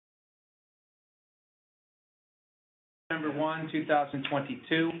November 1,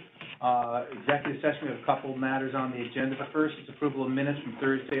 2022, executive session. We have a couple matters on the agenda. The first is approval of minutes from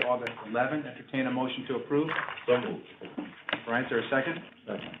Thursday, August 11. Entertain a motion to approve. So moved. Brian, is there a second?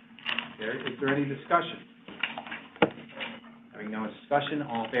 Second. Gary, is there any discussion? Having no discussion,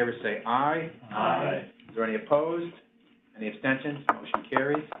 all in favor say aye. Aye. Is there any opposed? Any abstentions? Motion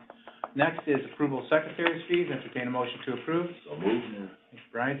carries. Next is approval of secretary's fees. Entertain a motion to approve. So moved.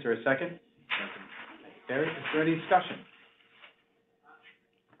 Brian, is there a second? Second. Gary, is there any discussion?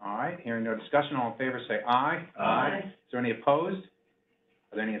 All right, hearing no discussion, all in favor say aye. Aye. Is there any opposed?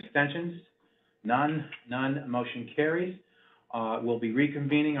 Are there any abstentions? None. Motion carries. We'll be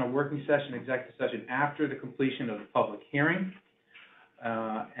reconvening our working session, executive session, after the completion of the public hearing.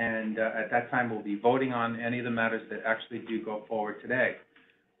 At that time, we'll be voting on any of the matters that actually do go forward today.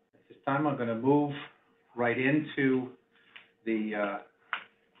 At this time, I'm going to move right into the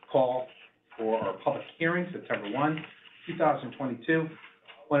call for our public hearing, September 1, 2022.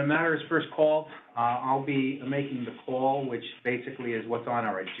 When a matter is first called, I'll be making the call, which basically is what's on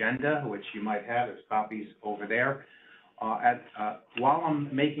our agenda, which you might have. There's copies over there. While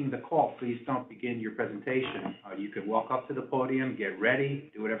I'm making the call, please don't begin your presentation. You can walk up to the podium, get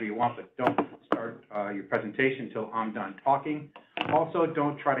ready, do whatever you want, but don't start your presentation until I'm done talking. Also,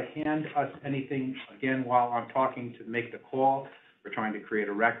 don't try to hand us anything again while I'm talking to make the call. We're trying to create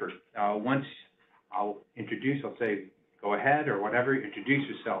a record. Once I'll introduce, I'll say, go ahead or whatever, introduce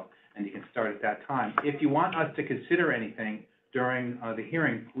yourself, and you can start at that time. If you want us to consider anything during the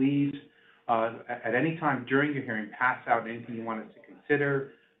hearing, please, at any time during your hearing, pass out anything you want us to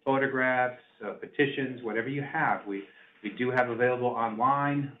consider, photographs, petitions, whatever you have. We do have available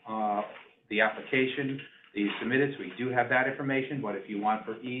online the application that you submitted, so we do have that information, but if you want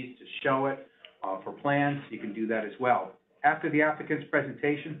for ease to show it for plans, you can do that as well. After the applicant's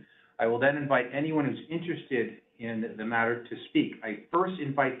presentation, I will then invite anyone who's interested in the matter to speak. I first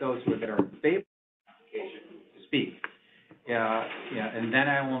invite those that are in favor of the application to speak. And then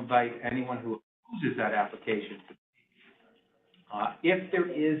I will invite anyone who opposes that application to speak. If there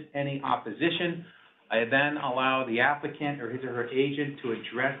is any opposition, I then allow the applicant or his or her agent to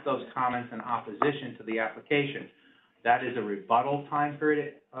address those comments in opposition to the application. That is a rebuttal time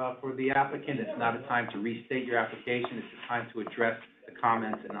period for the applicant. It's not a time to restate your application. It's a time to address the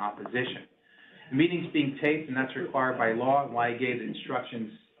comments in opposition. The meeting's being taped, and that's required by law. Why I gave the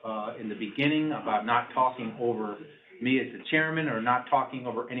instructions in the beginning about not talking over me as the chairman or not talking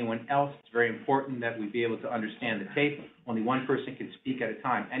over anyone else. It's very important that we be able to understand the tape. Only one person can speak at a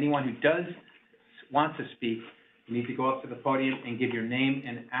time. Anyone who does want to speak, you need to go up to the podium and give your name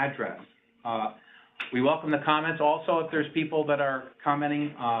and address. We welcome the comments. Also, if there's people that are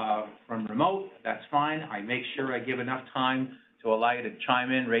commenting from remote, that's fine. I make sure I give enough time to allow you to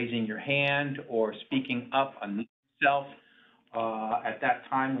chime in, raising your hand or speaking up on yourself at that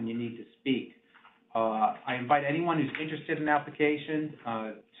time when you need to speak. I invite anyone who's interested in the application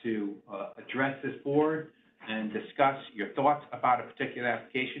to address this board and discuss your thoughts about a particular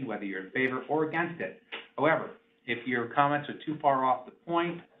application, whether you're in favor or against it. However, if your comments are too far off the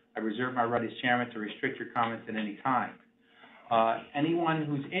point, I reserve my right as chairman to restrict your comments at any time. Anyone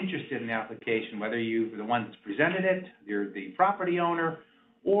who's interested in the application, whether you're the one that's presented it, you're the property owner,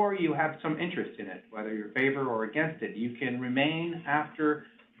 or you have some interest in it, whether you're in favor or against it, you can remain after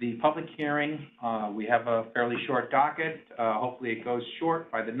the public hearing. We have a fairly short docket. Hopefully it goes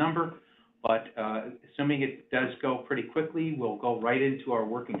short by the number, but assuming it does go pretty quickly, we'll go right into our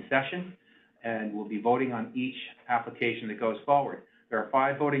working session, and we'll be voting on each application that goes forward. There are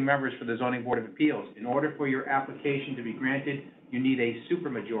 5 voting members for the Zoning Board of Appeals. In order for your application to be granted, you need a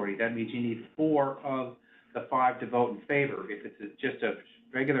supermajority. That means you need 4 of the 5 to vote in favor. If it's just a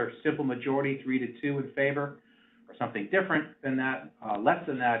regular simple majority, 3 to 2 in favor, or something different than that, less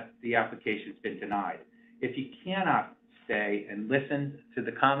than that, the application's been denied. If you cannot stay and listen to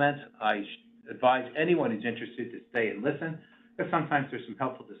the comments, I advise anyone who's interested to stay and listen, because sometimes there's some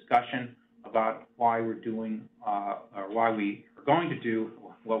helpful discussion about why we're doing, or why we are going to do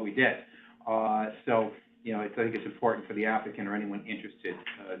what we did. So, you know, I think it's important for the applicant or anyone interested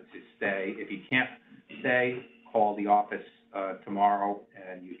to stay. If you can't stay, call the office tomorrow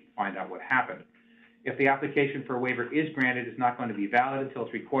and you can find out what happened. If the application for a waiver is granted, it's not going to be valid until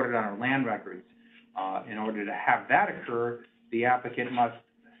it's recorded on our land records. In order to have that occur, the applicant must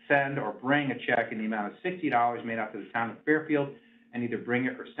send or bring a check in the amount of $60 made out to the town of Fairfield, and either bring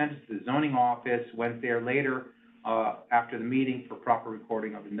it or send it to the zoning office Wednesday or later after the meeting for proper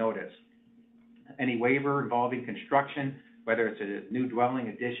recording of the notice. Any waiver involving construction, whether it's a new dwelling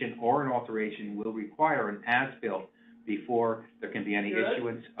addition or an alteration, will require an as-built before there can be any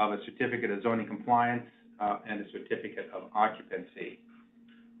issuance of a certificate of zoning compliance and a certificate of occupancy.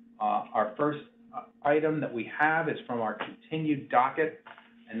 Our first item that we have is from our continued docket,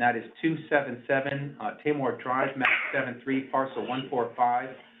 and that is 277 Tamor Drive, map 73, parcel 145,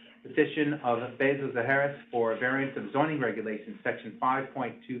 petition of Bezos Zaharis for a variance of zoning regulations, section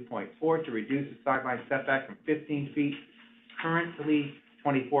 5.2.4, to reduce the sideline setback from 15 feet, currently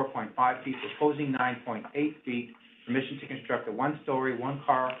 24.5 feet, proposing 9.8 feet, permission to construct a one-story,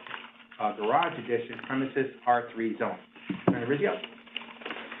 one-car garage addition, premises R3 zone. Mr. Rizio.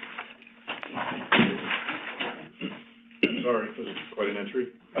 Sorry, this is quite an entry.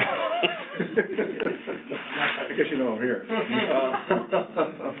 I guess you know I'm here.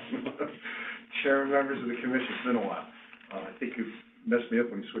 Chair and members of the commission, it's been a while. I think you've messed me up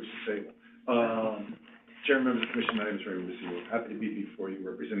when you switched the table. Chair and members of the commission, my name is Raymond Lucille. Happy to be before you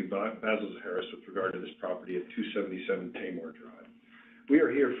representing Basil Zaharis with regard to this property at 277 Tamor Drive. We are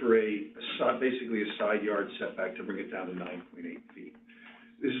here for basically a side yard setback to bring it down to 9.8 feet.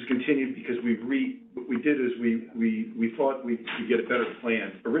 This is continued because what we did is we thought we could get a better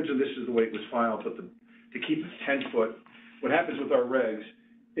plan. Originally, this is the way it was filed, but to keep it 10 foot, what happens with our regs,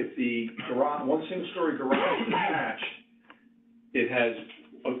 if the garage, one single-story garage is attached, it has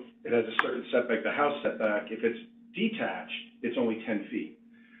a certain setback, the house setback. If it's detached, it's only 10 feet.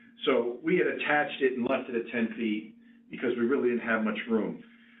 So we had attached it and left it at 10 feet because we really didn't have much room.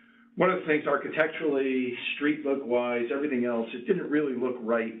 One of the things architecturally, street look-wise, everything else, it didn't really look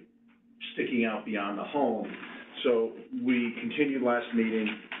right sticking out beyond the home. So we continued last meeting.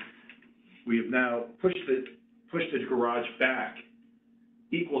 We have now pushed the garage back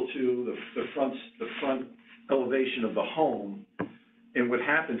equal to the front elevation of the home. And what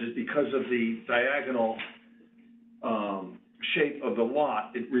happens is because of the diagonal shape of the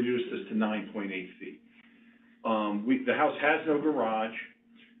lot, it reduced us to 9.8 feet. The house has no garage.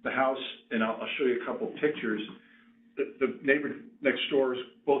 The house, and I'll show you a couple of pictures, the neighbor next door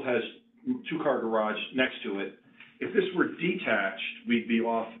both has two-car garage next to it. If this were detached, we'd be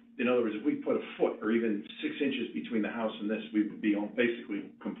off. In other words, if we put a foot or even 6 inches between the house and this, we would be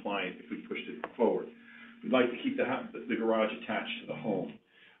basically compliant if we pushed it forward. We'd like to keep the garage attached to the home.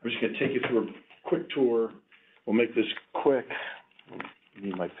 I'm just going to take you through a quick tour. We'll make this quick. I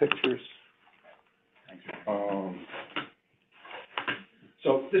need my pictures.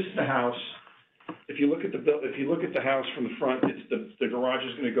 So this is the house. If you look at the house from the front, it's the garage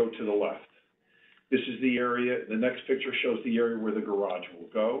is going to go to the left. This is the area. The next picture shows the area where the garage will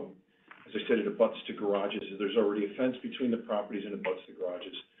go. As I said, it abuts to garages. There's already a fence between the properties and abuts the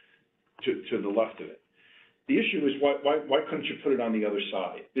garages to the left of it. The issue is why couldn't you put it on the other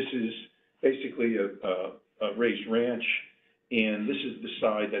side? This is basically a raised ranch, and this is the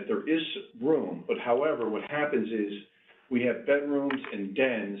side that there is room. But however, what happens is we have bedrooms and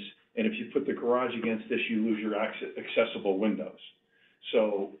dens, and if you put the garage against this, you lose your accessible windows.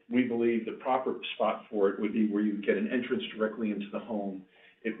 So we believe the proper spot for it would be where you get an entrance directly into the home.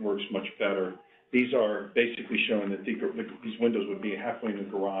 It works much better. These are basically showing that these windows would be halfway in the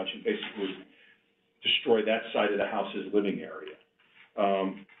garage and basically destroy that side of the house's living area.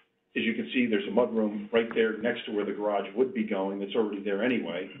 As you can see, there's a mudroom right there next to where the garage would be going. That's already there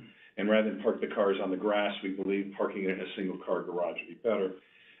anyway. And rather than park the cars on the grass, we believe parking it in a single-car garage would be better.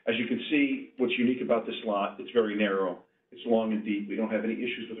 As you can see, what's unique about this lot, it's very narrow. It's long and deep. We don't have any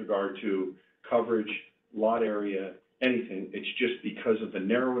issues with regard to coverage, lot area, anything. It's just because of the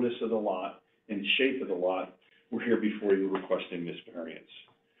narrowness of the lot and shape of the lot, we're here before you requesting this variance.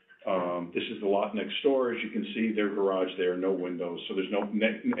 This is the lot next door. As you can see, their garage there, no windows, so there's no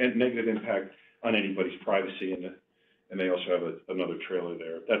negative impact on anybody's privacy, and they also have another trailer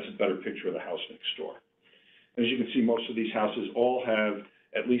there. That's a better picture of the house next door. And as you can see, most of these houses all have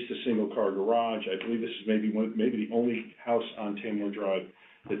at least a single-car garage. I believe this is maybe the only house on Tamor Drive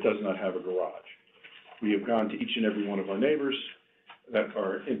that does not have a garage. We have gone to each and every one of our neighbors that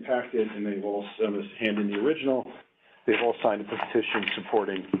are impacted, and they've all sent us hand in the original. They've all signed a petition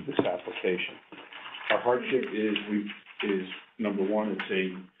supporting this application. Our hardship is number one, it's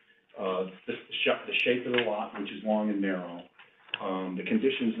the shape of the lot, which is long and narrow. The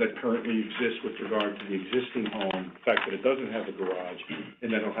conditions that currently exist with regard to the existing home, the fact that it doesn't have a garage,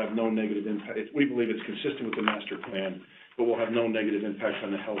 and that it'll have no negative impact. We believe it's consistent with the master plan, but will have no negative impact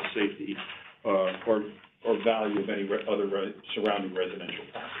on the health, safety, or value of any other surrounding residential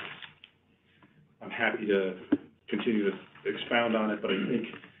properties. I'm happy to continue to expound on it, but I think,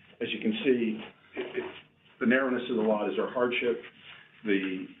 as you can see, the narrowness of the lot is our hardship,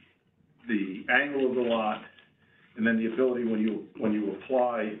 the angle of the lot, and then the ability when you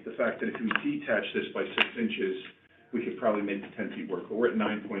apply the fact that if you detach this by 6 inches, we could probably make the 10 feet work, but we're at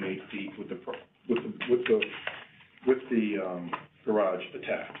 9.8 feet with the garage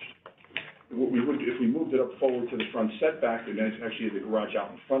attached. What we would, if we moved it up forward to the front setback, and then actually had the garage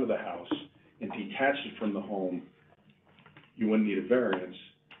out in front of the house and detached it from the home, you wouldn't need a variance,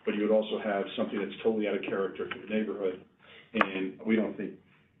 but you would also have something that's totally out of character for the neighborhood, and we don't think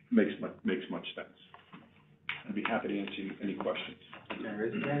makes much sense. I'd be happy to answer any questions.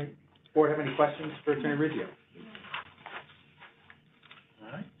 Attorney Rizzio, board have any questions for Attorney Rizzio?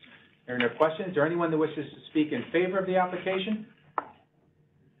 All right. There are no questions. Is there anyone that wishes to speak in favor of the application?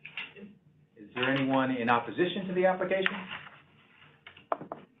 Is there anyone in opposition to the application? All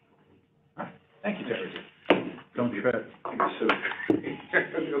right. Thank you, Attorney Rizzio. Don't tread. I think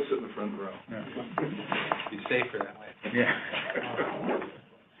I'll sit in the front row. Be safer that way. Yeah.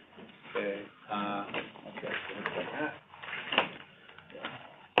 Okay,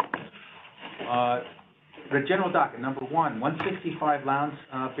 the general docket, number 165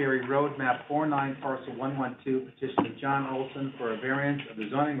 Lounsbury Road, map 49, parcel 112, petition of John Olson for a variance of the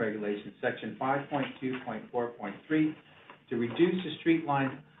zoning regulations, section 5.2.4.3, to reduce the street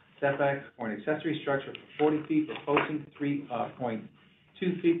line setback for an accessory structure for 40 feet, proposing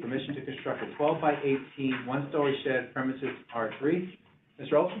 3.2 feet, permission to construct a 12 by 18 one-story shed, premises R3.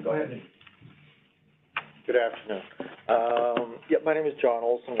 Mr. Olson, go ahead. Good afternoon. My name is John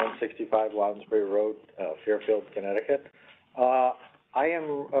Olson, 165 Lounsbury Road, Fairfield, Connecticut. I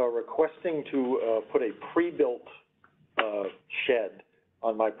am requesting to put a pre-built shed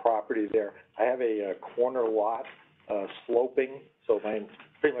on my property there. I have a corner lot sloping, so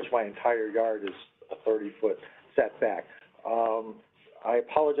pretty much my entire yard is a 30-foot setback. I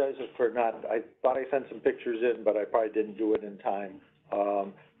apologize for I thought I sent some pictures in, but I probably didn't do it in time.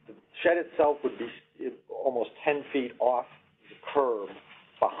 The shed itself would be almost 10 feet off the curb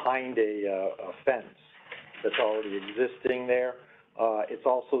behind a fence that's already existing there. It's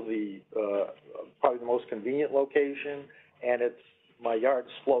also probably the most convenient location, and my yard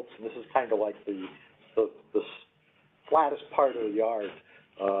slopes, and this is kind of like the flattest part of the yard,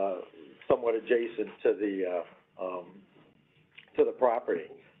 somewhat adjacent to the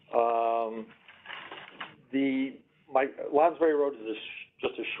property. My Lounsbury Road is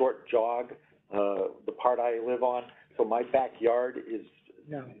just a short jog, the part I live on, so my backyard is,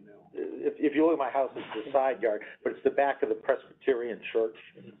 if you look at my house, it's the side yard, but it's the back of the Presbyterian church,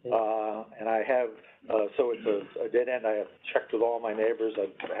 and I have, so it's a dead end. I have checked with all my neighbors.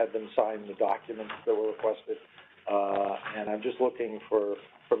 I've had them sign the documents that were requested, and I'm just looking for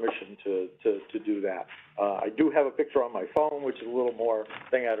permission to do that. I do have a picture on my phone, which is a little more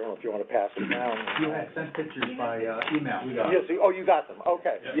thing. I don't know if you want to pass it down. You had sent pictures by email. Yes. Oh, you got them.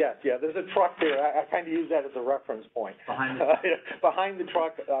 Okay. Yeah. Yes. There's a truck there. I kind of use that as a reference point. Behind the behind the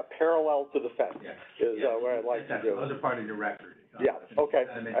truck, parallel to the fence, is where I'd like to do. Those are part of your record. Yeah. Okay.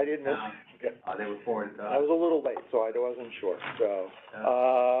 I didn't miss. They were forwarded to us. I was a little late, so I wasn't sure. So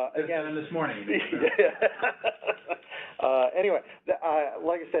again, this morning. Anyway,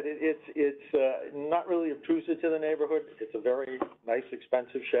 like I said, it's not really obtrusive to the neighborhood. It's a very nice,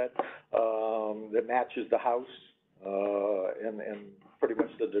 expensive shed that matches the house and pretty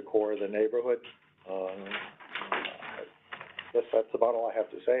much the decor of the neighborhood. I guess that's about all I have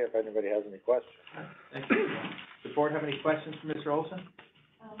to say. If anybody has any questions. Thank you. Does the board have any questions for Mr. Olson?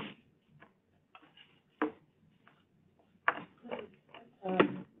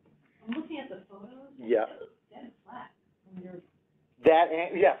 I'm looking at the photos. Yeah. Dead flat.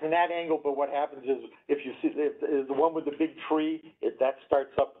 From that angle, but what happens is, if you see, the one with the big tree, that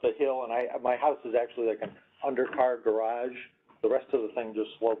starts up the hill, and my house is actually like an undercar garage. The rest of the thing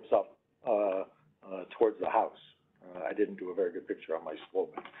just slopes up, towards the house. I didn't do a very good picture on my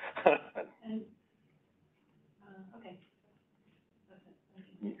sloping. And, okay. That's it.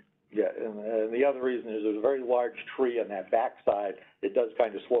 Thank you. Yeah, and the other reason is there's a very large tree on that backside. It does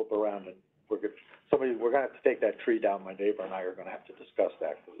kind of slope around, and we're gonna have to take that tree down. My neighbor and I are gonna have to discuss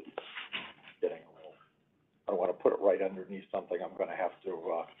that, because it's getting a little, I don't wanna put it right underneath something I'm gonna have to,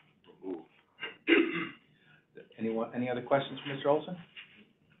 remove. Any other questions for Mr. Olson?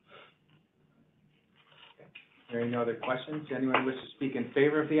 Okay. Hearing no other questions, anyone wish to speak in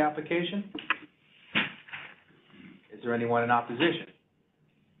favor of the application? Is there anyone in opposition?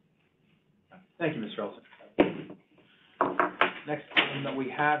 Thank you, Mr. Olson. Next item that we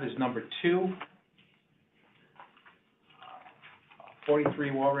have is number 2,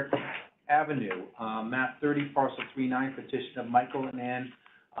 43 Warwick Avenue, map 30, parcel 39, petition of Michael and Ann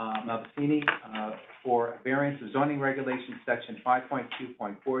Malvicini for variance of zoning regulations, section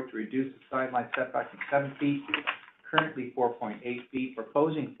 5.2.4, to reduce the sideline setback from 7 feet, currently 4.8 feet,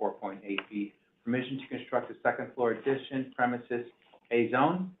 proposing 4.8 feet, permission to construct a second floor addition premises A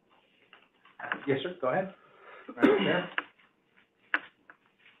zone. Yes, sir, go ahead. Right there.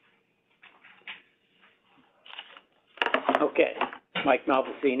 Okay, Mike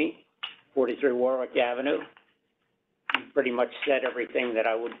Malvasini, 43 Warwick Avenue. You pretty much said everything that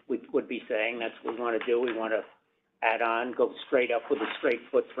I would be saying. That's what we want to do. We want to add on, go straight up with a straight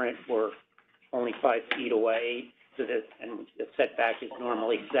footprint. We're only 5 feet away to the, and the setback is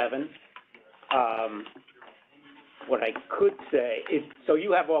normally 7. What I could say is, so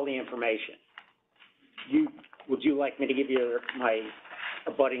you have all the information. Would you like me to give you my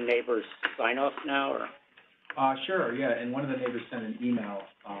abutting neighbor's sign off now, or? Sure, yeah, and one of the neighbors sent an email,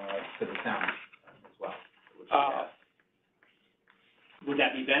 to the town as well. which we have. Would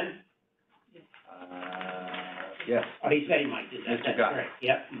that be Ben? Yes. Oh, he said he might do that. Mr. That's Guy. correct.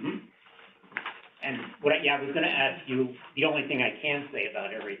 Yep. Mm-hmm. And what I was gonna ask you, the only thing I can say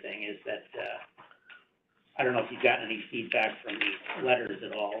about everything is that, I don't know if you've gotten any feedback from the letters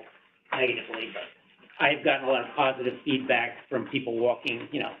at all negatively, but I've gotten a lot of positive feedback from people walking,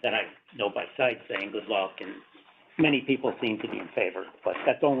 that I know by sight, saying good luck, and many people seem to be in favor, but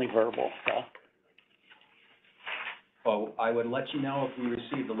that's only verbal, so. Well, I would let you know if we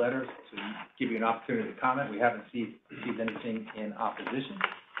receive the letters to give you an opportunity to comment. We haven't received anything in opposition,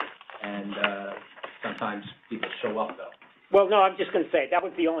 and, sometimes people show up though. Well, no, I'm just gonna say, that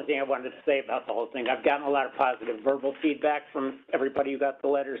was the only thing I wanted to say about the whole thing. I've gotten a lot of positive verbal feedback from everybody who got the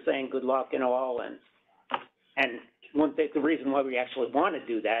letter saying good luck and all, and one thing, the reason why we actually want to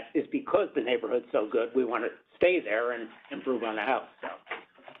do that is because the neighborhood's so good, we want to stay there and improve on the house, so.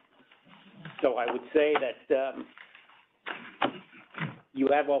 So I would say that, you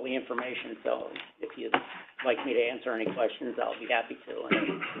have all the information, so if you'd like me to answer any questions, I'll be happy to.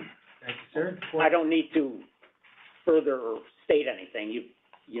 And Thank you, sir. I don't need to further state anything,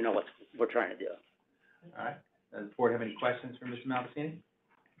 you know what we're trying to do. All right. Does the board have any questions for Mr. Malvasini?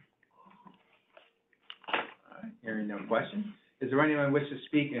 All right, hearing no questions. Is there anyone who wishes to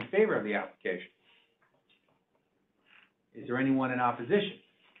speak in favor of the application? Is there anyone in opposition?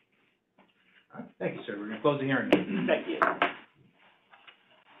 All right, thank you, sir. We're gonna close the hearing. Thank you.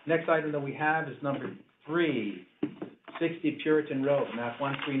 Next item that we have is number 3, 60 Puritan Road, map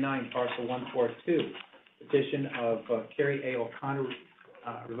 139, parcel 142. Petition of Carrie A. O'Connor,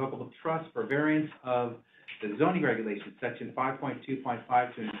 Revocable Trust for variance of the zoning regulations, section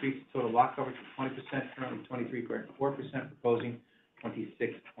 5.2.5, to increase the total lot coverage from 20%, currently 23.4%, proposing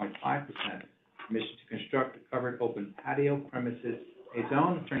 26.5%. Permission to construct a covered open patio premises A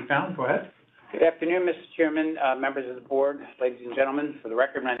zone. Attorney Fallon, go ahead. Good afternoon, Mr. Chairman, members of the board, ladies and gentlemen. For the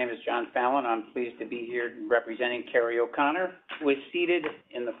record, my name is John Fallon. I'm pleased to be here representing Carrie O'Connor, who is seated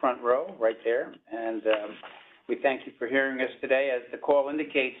in the front row right there. And we thank you for hearing us today. As the call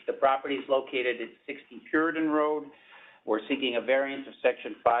indicates, the property is located at 60 Puritan Road. We're seeking a variance of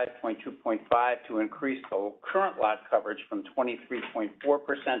section 5.2.5 to increase the current lot coverage from 23.4%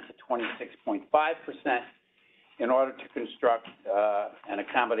 to 26.5%. in order to construct and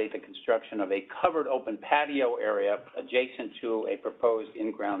accommodate the construction of a covered open patio area adjacent to a proposed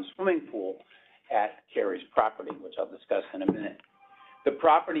in-ground swimming pool at Carrie's property, which I'll discuss in a minute. The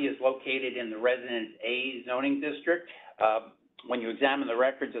property is located in the Residence A zoning district. When you examine the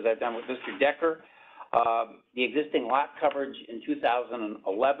records, as I've done with Mr. Decker, the existing lot coverage in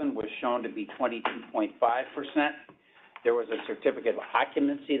 2011 was shown to be 22.5%. There was a certificate of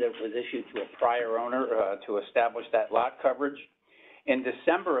occupancy that was issued to a prior owner to establish that lot coverage. In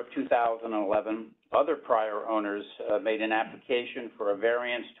December of 2011, other prior owners made an application for a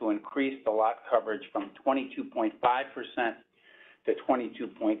variance to increase the lot coverage from 22.5% to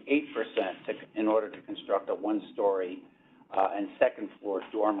 22.8% in order to construct a one-story and second-floor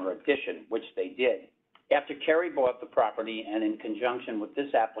dormer addition, which they did. After Carrie bought the property and in conjunction with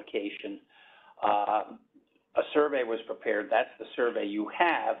this application, a survey was prepared. That's the survey you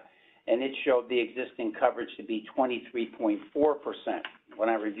have, and it showed the existing coverage to be 23.4%. When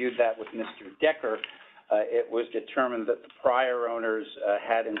I reviewed that with Mr. Decker, it was determined that the prior owners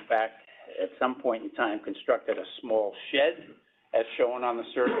had, in fact, at some point in time, constructed a small shed, as shown on the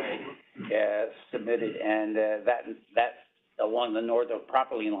survey submitted, and that along the northern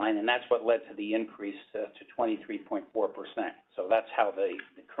property line, and that's what led to the increase to 23.4%. So that's how the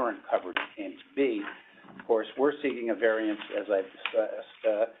current coverage came to be. Of course, we're seeking a variance, as I've discussed,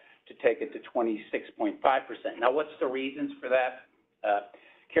 to take it to 26.5%. Now, what's the reasons for that?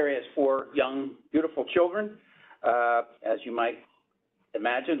 Carrie has 4 young, beautiful children. As you might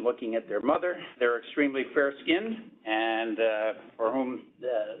imagine, looking at their mother, they're extremely fair-skinned, and for whom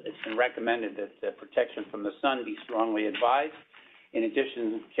it's been recommended that protection from the sun be strongly advised. In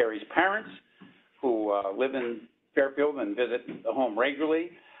addition, Carrie's parents who, live in Fairfield and visit the home regularly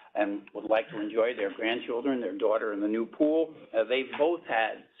and would like to enjoy their grandchildren, their daughter in the new pool. They've both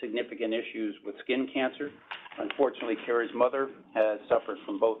had significant issues with skin cancer. Unfortunately, Carrie's mother has suffered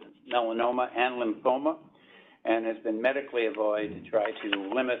from both melanoma and lymphoma and has been medically avoided to try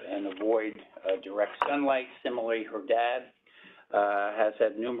to limit and avoid direct sunlight. Similarly, her dad has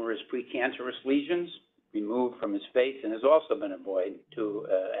had numerous precancerous lesions removed from his face and has also been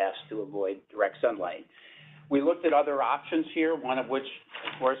asked to avoid direct sunlight. We looked at other options here, one of which,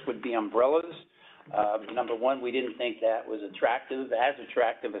 of course, would be umbrellas. Number one, we didn't think that was as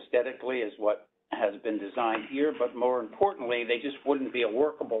attractive aesthetically as what has been designed here, but more importantly, they just wouldn't be a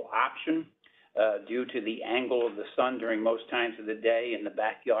workable option due to the angle of the sun during most times of the day in the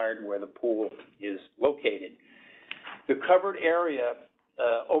backyard where the pool is located. The covered area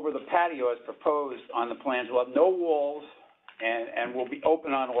over the patio as proposed on the plans will have no walls and will be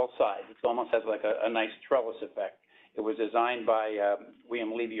open on all sides. It almost has like a nice trellis effect. It was designed by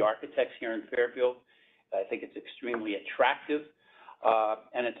William Levy Architects here in Fairfield. I think it's extremely attractive,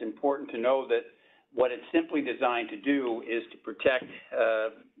 and it's important to know that what it's simply designed to do is to protect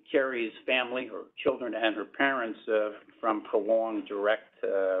Carrie's family, her children, and her parents from prolonged direct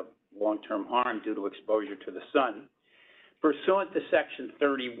long-term harm due to exposure to the sun. Pursuant to Section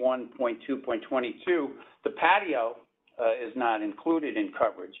 31.2.22, the patio is not included in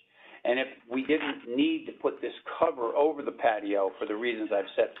coverage. And if we didn't need to put this cover over the patio for the reasons I've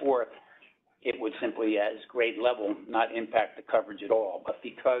set forth, it would simply, as grade level, not impact the coverage at all. But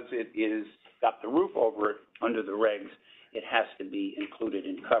because it is got the roof over it under the regs, it has to be included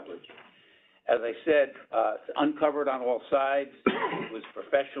in coverage. As I said, it's uncovered on all sides. It was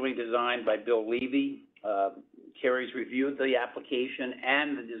professionally designed by Bill Levy. Carrie's reviewed the application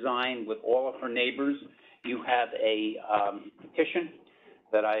and the design with all of her neighbors. You have a petition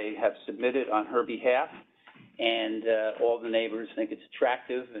that I have submitted on her behalf, and all the neighbors think it's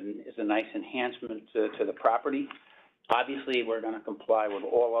attractive and is a nice enhancement to the property. Obviously, we're going to comply with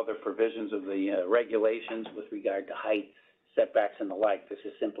all other provisions of the regulations with regard to height, setbacks, and the like. This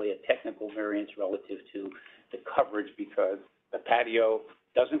is simply a technical variance relative to the coverage because the patio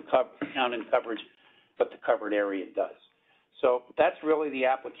doesn't count in coverage, but the covered area does. So that's really the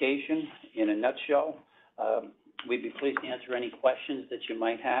application in a nutshell. We'd be pleased to answer any questions that you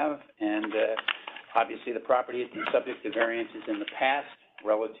might have, and obviously the property has been subject to variances in the past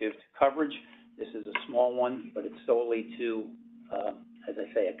relative to coverage. This is a small one, but it's solely to, as I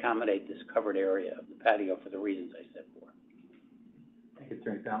say, accommodate this covered area of the patio for the reasons I said before. Thank you,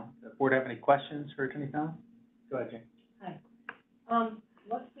 Attorney Fallon. Does the board have any questions for Attorney Fallon? Go ahead, Jane. Hi.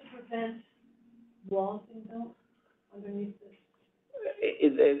 What's to prevent walls being built underneath this?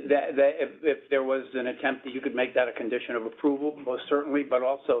 If there was an attempt, you could make that a condition of approval, most certainly, but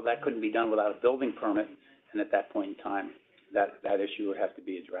also that couldn't be done without a building permit, and at that point in time, that issue would have to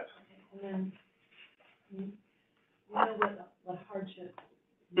be addressed. Okay. And then, you know what hardship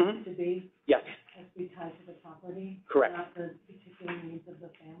needs to be? Yes, Has to be tied to the property? Correct. Not the particular needs of the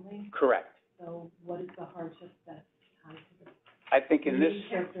family? correct. So what is the hardship that's tied to the I think in this, unique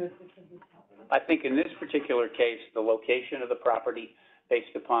characteristics of this property? I think in this particular case, the location of the property,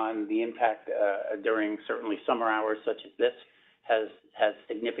 based upon the impact during certainly summer hours such as this, has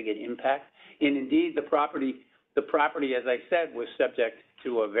significant impact. And indeed, the property, as I said, was subject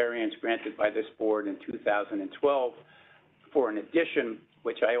to a variance granted by this board in 2012 for an addition,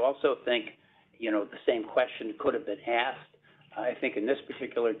 which I also think, the same question could have been asked. I think in this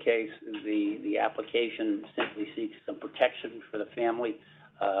particular case, the application simply seeks some protection for the family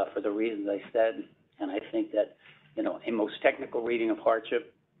for the reasons I said, and I think that, a most technical reading of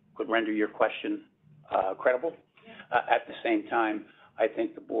hardship could render your question credible. At the same time, I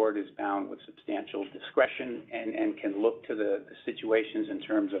think the board is bound with substantial discretion and can look to the situations in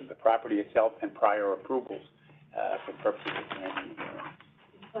terms of the property itself and prior approvals for purposes of granting the variance.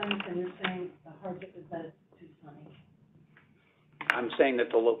 And you're saying the hardship is that it's too sunny? I'm saying that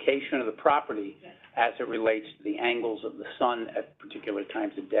the location of the property, as it relates to the angles of the sun at particular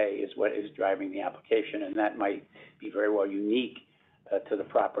times of day, is what is driving the application, and that might be very well unique to the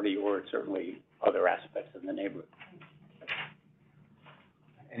property or certainly other aspects of the neighborhood.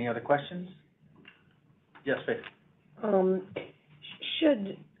 Any other questions? Yes, Faith.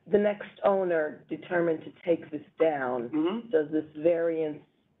 Should the next owner determine to take this down, does this variance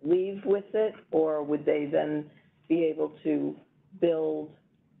leave with it, or would they then be able to build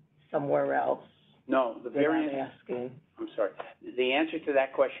somewhere else? No, the variance, asking. I'm sorry. The answer to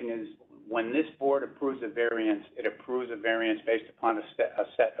that question is when this board approves a variance, it approves a variance based upon a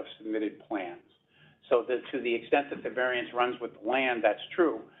set of submitted plans. So to the extent that the variance runs with the land, that's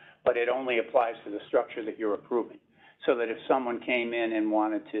true. but it only applies to the structure that you're approving. So that if someone came in and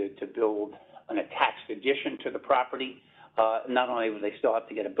wanted to build an attached addition to the property, not only would they still have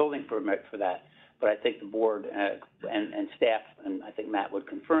to get a building permit for that, but I think the board and staff, and I think Matt would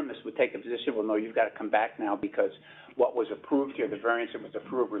confirm this, would take a position, well, no, you've got to come back now because what was approved here, the variance that was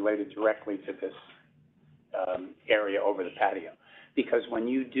approved related directly to this area over the patio. Because when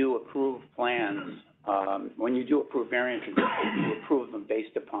you do approve plans, when you do approve variances, you approve them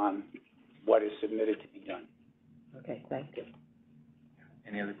based upon what is submitted to be done. Okay, thank you.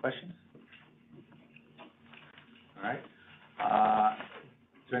 Any other questions? All right.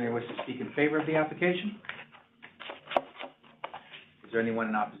 Is there anyone who wishes to speak in favor of the application? Is there anyone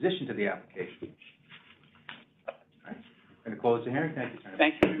in opposition to the application? All right. I'm going to close the hearing. Thank you, Attorney.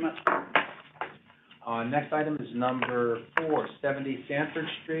 Thank you very much. Next item is number 4, 70 Sanford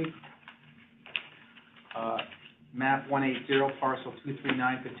Street. Map 180, parcel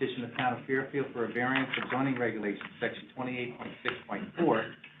 239, petition of Town of Fairfield for a variance of zoning regulations, section 28.6.4,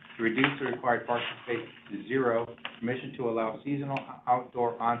 to reduce the required parking space to 0, permission to allow seasonal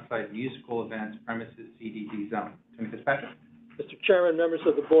outdoor on-site musical events, premises CDD zone. Attorney Fitzpatrick? Mr. Chairman, members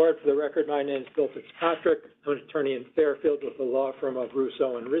of the board, for the record, my name is Bill Fitzpatrick. I'm an attorney in Fairfield with the law firm of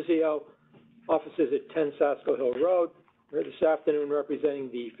Russo and Rizzio. Offices at 10 Sasko Hill Road. We're here this afternoon representing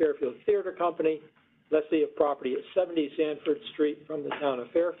the Fairfield Theater Company, lessee of property at 70 Sanford Street from the town of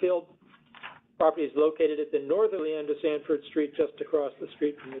Fairfield. Property is located at the northerly end of Sanford Street, just across the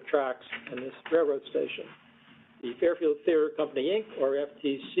street from the tracks and this railroad station. The Fairfield Theater Company, Inc., or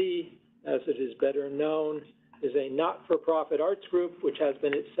FTC, as it is better known, is a not-for-profit arts group which has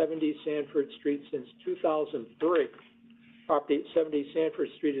been at 70 Sanford Street since 2003. Property at 70 Sanford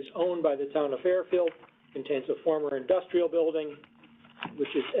Street is owned by the town of Fairfield, contains a former industrial building,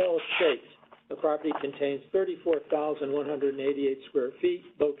 which is L-shaped. The property contains 34,188 square feet,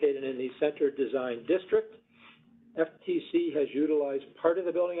 located in the Center Design District. FTC has utilized part of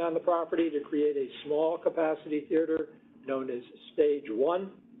the building on the property to create a small capacity theater known as Stage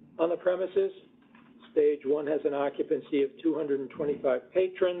 1 on the premises. Stage 1 has an occupancy of 225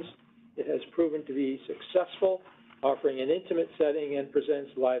 patrons. It has proven to be successful, offering an intimate setting and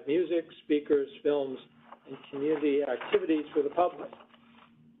presents live music, speakers, films, and community activities for the public.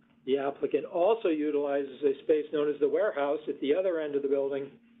 The applicant also utilizes a space known as the warehouse at the other end of the building,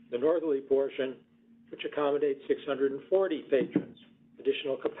 the northerly portion, which accommodates 640 patrons.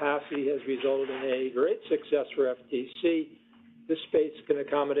 Additional capacity has resulted in a great success for FTC. This space can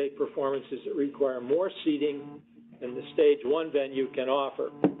accommodate performances that require more seating than the Stage 1 venue can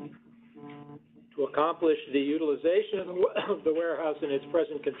offer. To accomplish the utilization of the warehouse in its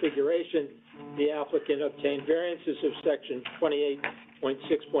present configuration, the applicant obtained variances of section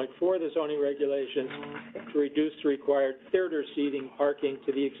 28.6.4 of the zoning regulations to reduce the required theater seating parking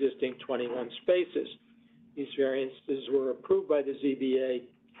to the existing 21 spaces. These variances were approved by the ZBA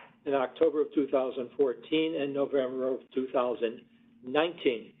in October of 2014 and November of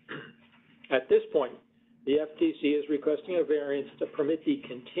 2019. At this point, the FTC is requesting a variance to permit the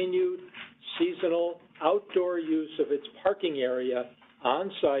continued seasonal outdoor use of its parking area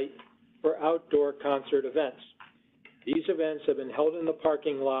on site for outdoor concert events. These events have been held in the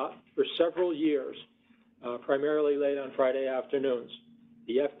parking lot for several years, primarily late on Friday afternoons.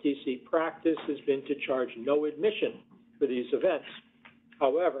 The FTC practice has been to charge no admission for these events.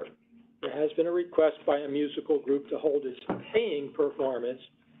 However, there has been a request by a musical group to hold its paying performance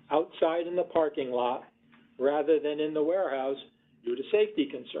outside in the parking lot rather than in the warehouse due to safety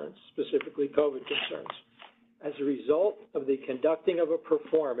concerns, specifically COVID concerns. As a result of the conducting of a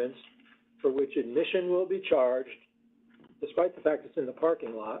performance for which admission will be charged, despite the fact it's in the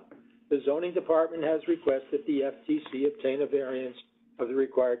parking lot, the zoning department has requested the FTC obtain a variance of the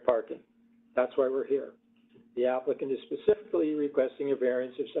required parking. That's why we're here. The applicant is specifically requesting a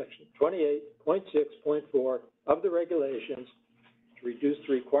variance of section 28.6.4 of the regulations to reduce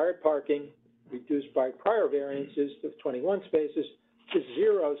the required parking, reduced by prior variances of 21 spaces to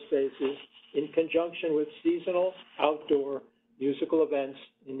 0 spaces in conjunction with seasonal outdoor musical events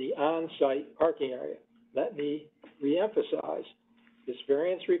in the on-site parking area. Let me reemphasize, this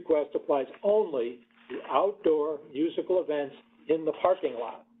variance request applies only to outdoor musical events in the parking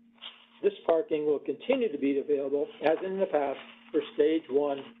lot. This parking will continue to be available, as in the past, for Stage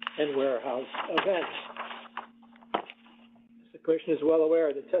 1 and warehouse events. As the Commission is well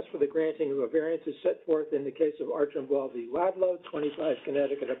aware, the test for the granting of a variance is set forth in the case of Archambault v. Wadlow, 25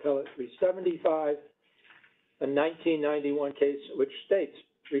 Connecticut Appellate 375, a 1991 case which states,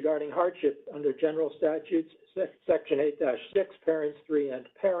 regarding hardship under general statutes, section 8-6, parents 3 and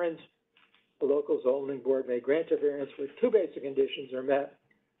parents, the local zoning board may grant a variance where 2 basic conditions are met.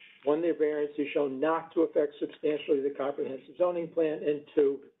 one, the variance is shown not to affect substantially the comprehensive zoning plan, and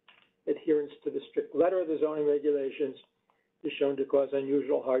two, adherence to the strict letter of the zoning regulations is shown to cause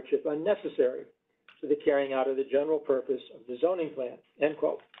unusual hardship unnecessary to the carrying out of the general purpose of the zoning plan, end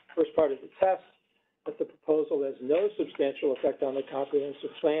quote. First part of the test, that the proposal has no substantial effect on the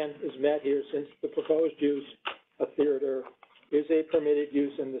comprehensive plan, is met here since the proposed use, a theater, is a permitted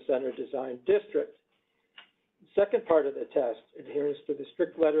use in the center design district. Second part of the test, adherence to the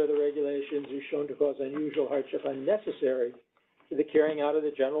strict letter of the regulations is shown to cause unusual hardship unnecessary to the carrying out of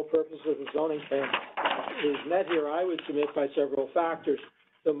the general purpose of the zoning plan, is met here, I would submit, by several factors.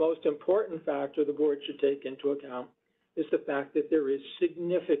 The most important factor the board should take into account is the fact that there is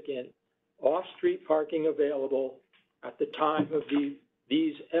significant off-street parking available at the time of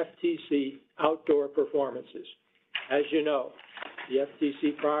these FTC outdoor performances. As you know, the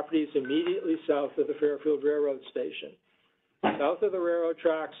FTC property is immediately south of the Fairfield Railroad Station. South of the railroad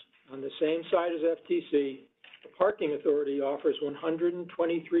tracks, on the same side as FTC, the parking authority offers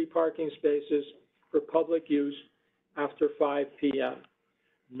 123 parking spaces for public use after 5 p.m.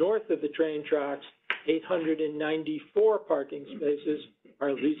 North of the train tracks, 894 parking spaces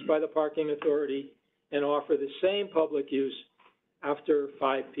are leased by the parking authority and offer the same public use after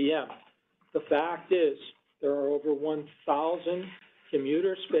 5 p.m. The fact is, there are over 1,000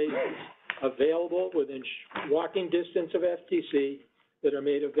 commuter spaces available within walking distance of FTC that are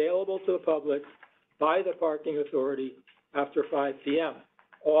made available to the public by the parking authority after 5 p.m.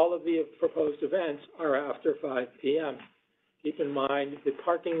 All of the proposed events are after 5 p.m. Keep in mind, the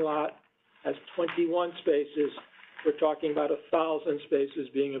parking lot has 21 spaces. We're talking about 1,000 spaces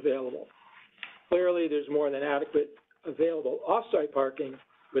being available. Clearly, there's more than adequate available off-site parking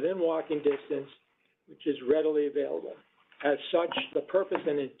within walking distance, which is readily available. As such, the purpose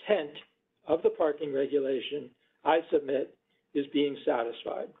and intent of the parking regulation, I submit, is being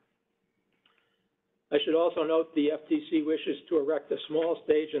satisfied. I should also note the FTC wishes to erect a small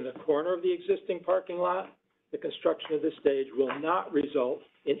stage in the corner of the existing parking lot. The construction of this stage will not result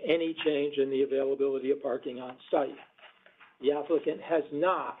in any change in the availability of parking on site. The applicant has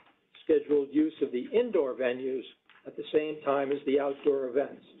not scheduled use of the indoor venues at the same time as the outdoor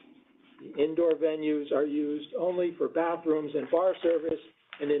events. The indoor venues are used only for bathrooms and bar service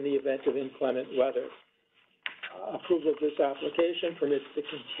and in the event of inclement weather. Approval of this application permits the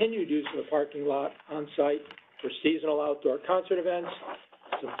continued use of the parking lot on site for seasonal outdoor concert events.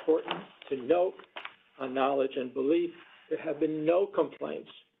 It's important to note, on knowledge and belief, there have been no complaints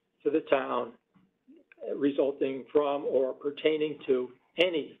to the town resulting from or pertaining to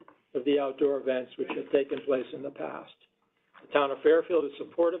any of the outdoor events which have taken place in the past. The town of Fairfield is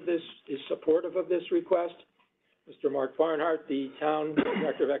supportive of this request. Mr. Mark Barnhart, the town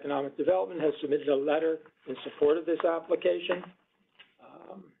director of economic development, has submitted a letter in support of this application.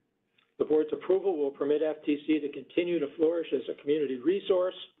 The board's approval will permit FTC to continue to flourish as a community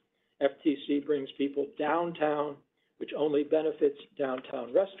resource. FTC brings people downtown, which only benefits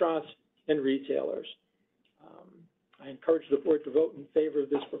downtown restaurants and retailers. I encourage the board to vote in favor of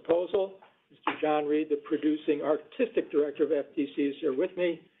this proposal. Mr. John Reed, the producing artistic director of FTC, is here with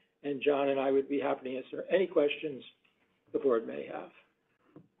me, and John and I would be happy to answer any questions the board may have.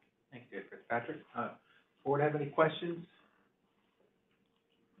 Thank you, Fitzpatrick. Board have any questions?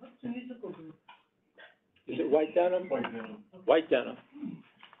 What's the musical group? Is it White Denim? White Denim. White Denim.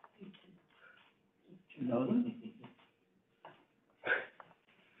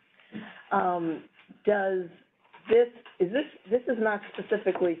 This is not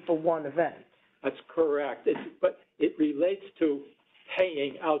specifically for one event? That's correct, but it relates to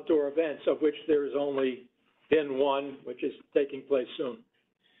paying outdoor events, of which there's only been one, which is taking place soon.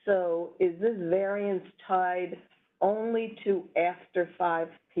 So is this variance tied only to after 5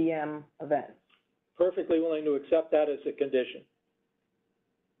 p.m. events? Perfectly willing to accept that as a condition.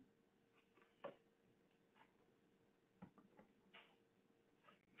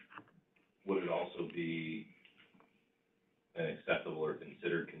 Would it also be an acceptable or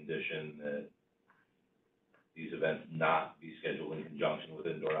considered condition that these events not be scheduled in conjunction with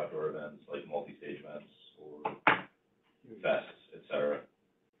indoor-outdoor events like multi-stage events or fests, et cetera?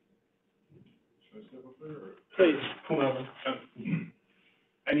 Should I step up there, or? Please. Whomever.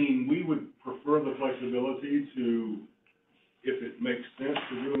 I mean, we would prefer the flexibility to, if it makes sense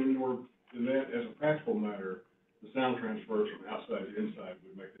to do an indoor event, as a practical matter, the sound transfers from outside to inside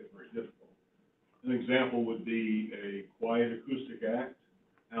would make that very difficult. An example would be a quiet acoustic act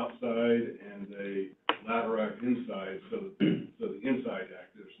outside and a louder act inside, so the inside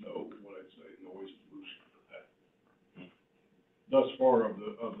act, there's no, what I'd say, noise pollution for that. Thus far, of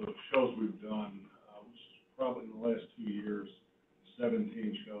the shows we've done, probably in the last 2 years,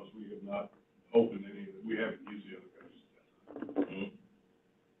 17 shows,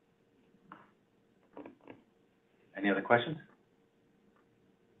 Any other questions?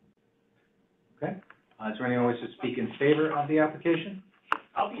 Okay, is there anyone who wishes to speak in favor of the application?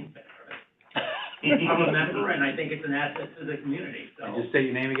 I'll be in favor of it. I'm a member, and I think it's an asset to the community, so. And just say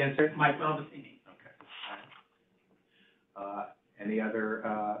your name again, sir? Mike Malvasini. Okay. Any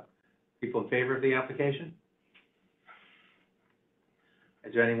other, people in favor of the application?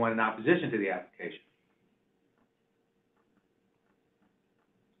 Is there anyone in opposition to the application?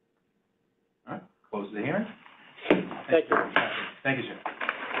 All right, close the hearing. Thank you. Thank you, sir.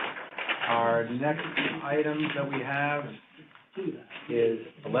 Our next item that we have is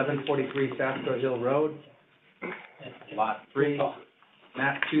 1143 Sapco Hill Road, Lot 3,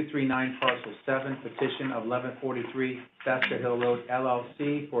 map 239, parcel 7, petition of 1143 Sapco Hill Road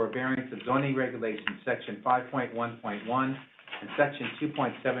LLC for a variance of zoning regulations, section 5.1.1 and section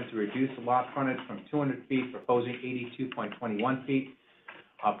 2.7 to reduce the lot frontage from 200 feet, proposing 82.21 feet.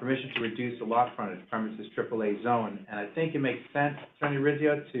 Permission to reduce the lot frontage, premises AAA zone. And I think it makes sense, Attorney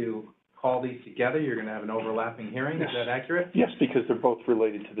Rizzio, to call these together. You're gonna have an overlapping hearing, is that accurate? Yes, because they're both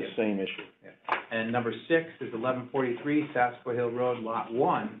related to the same issue. Yeah. And number 6 is 1143 Sapsco Hill Road, Lot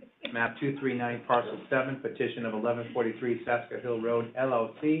 1, map 239, parcel 7, petition of 1143 Sapsco Hill Road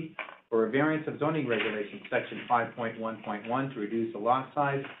LLC for a variance of zoning regulations, section 5.1.1 to reduce the lot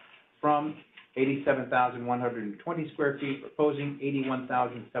size from 87,120 square feet, proposing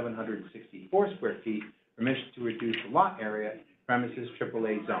 81,764 square feet, permission to reduce the lot area, premises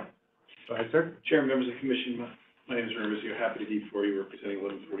AAA zone. Go ahead, sir. Chairman, members of the commission, my name is Ray Rizio, happy to be before you representing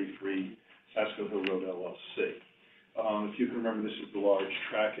 1143 Sapsco Hill Road LLC. If you can remember, this is the large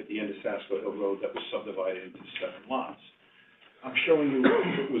tract at the end of Sapsco Hill Road that was subdivided into 7 lots. I'm showing you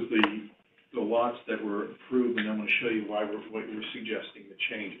what was the lots that were approved, and I'm going to show you what we're suggesting the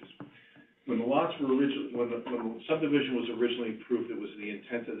changes. When the lots were when the subdivision was originally approved, it was the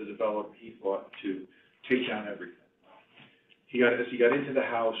intent of the developer, he thought, to take down everything. As he got into the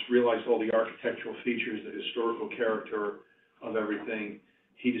house, realized all the architectural features, the historical character of everything,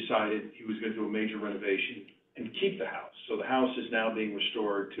 he decided he was going to do a major renovation and keep the house. So the house is now being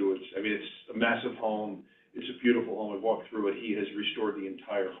restored to its, it's a massive home, it's a beautiful home, I walked through it, he has restored the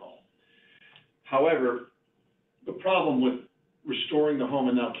entire home. However, the problem with restoring the home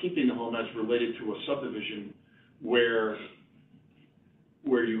and now keeping the home as related to a subdivision where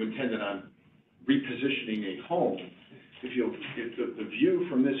you intended on repositioning a home, if the view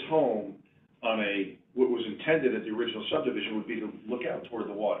from this home on what was intended at the original subdivision would be to look out toward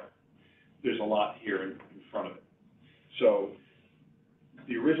the water. There's a lot here in front of it. So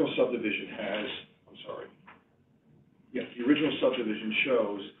the original subdivision the original subdivision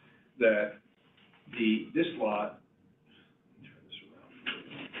shows that this lot, turn this around.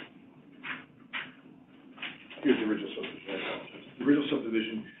 Here's the original subdivision, I apologize. The original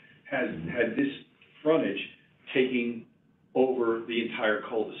subdivision had this frontage taking over the entire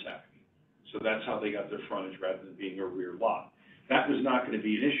cul-de-sac. So that's how they got their frontage rather than being a rear lot. That was not going to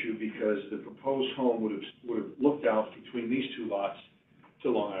be an issue because the proposed home would have looked out between these 2 lots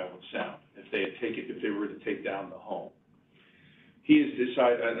to Long Island Sound if they were to take down the home. He has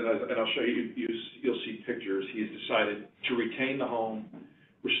decided, and I'll show you, you'll see pictures, he has decided to retain the home,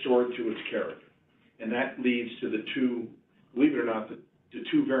 restore it to its character. And that leads to the 2, believe it or not, the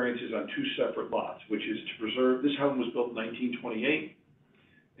 2 variances on 2 separate lots, which is to preserve, this home was built in 1928.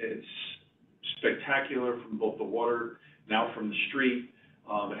 It's spectacular from both the water, now from the street.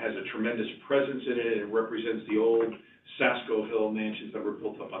 It has a tremendous presence in it. It represents the old Sapsco Hill mansions that were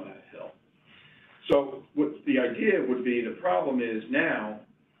built up on that hill. So what the idea would be, the problem is now,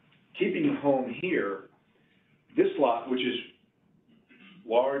 keeping the home here, this lot, which is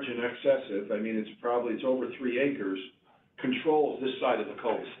large and excessive, it's over 3 acres, controls this side of the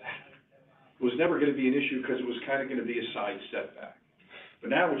cul-de-sac. It was never going to be an issue because it was kind of going to be a side setback.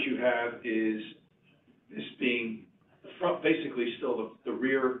 But now what you have is this being the front, basically still the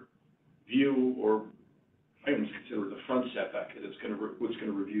rear view, or I almost consider it the front setback, because it's going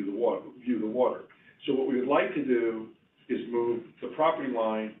to view the water. So what we would like to do is move the property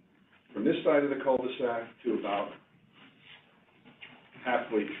line from this side of the cul-de-sac to about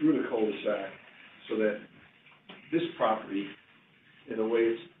halfway through the cul-de-sac, so that this property, in the way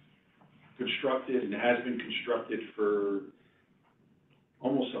it's constructed and has been constructed for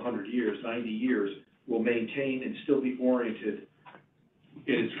almost 100 years, 90 years, will maintain and still be oriented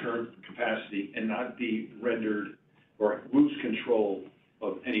in its current capacity and not be rendered or lose control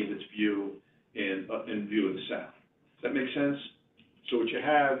of any of its view in view of the south. Does that make sense? So what you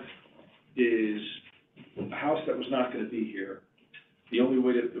have is a house that was not going to be here. The only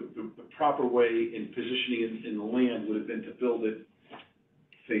way the proper way in positioning it in the land would have been to build it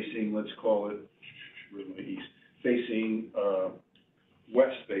facing, let's call it, where's my east, facing,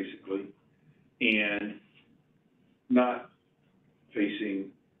 west, basically, and not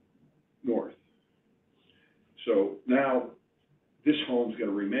facing north. So now, this home's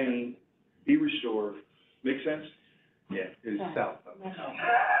gonna remain, be restored, make sense? Yeah, it is south.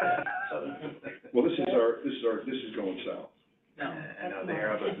 Well, this is going south. And now the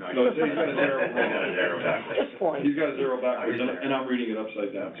arrow goes north. No, he's got his arrow He's got his arrow backwards. Good point. He's got his arrow backwards, and I'm reading it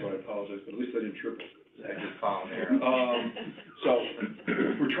upside down, so I apologize, but at least I didn't trip it. I just follow the arrow. So,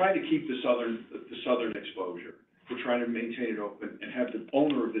 we're trying to keep the southern exposure. We're trying to maintain it open and have the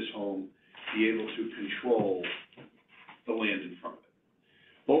owner of this home be able to control the land in front of it.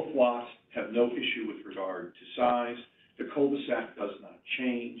 Both lots have no issue with regard to size. The cul-de-sac does not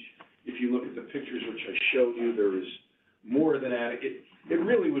change. If you look at the pictures which I showed you, there is more than adequate. It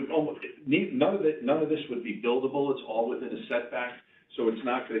really would almost, none of this would be buildable. It's all within a setback, so it's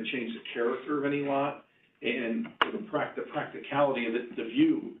not gonna change the character of any lot. And the practicality of it, the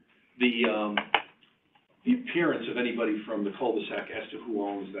view, the appearance of anybody from the cul-de-sac as to who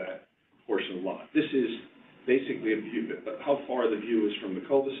owns that portion of the lot. This is basically a view, how far the view is from the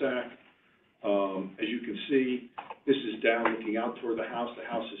cul-de-sac. As you can see, this is down looking out toward the house. The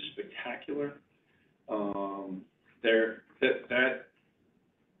house is spectacular. That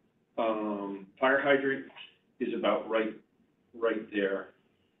fire hydrant is about right there.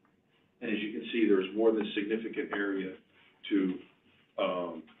 And as you can see, there's more than significant area to,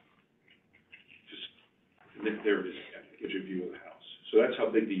 there it is again, it gives you a view of the house. So that's how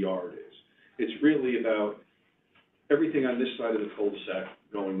big the yard is. It's really about everything on this side of the cul-de-sac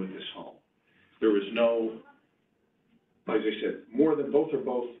going with this home. There is no, as I said, both are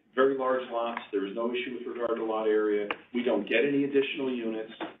both very large lots. There is no issue with regard to lot area. We don't get any additional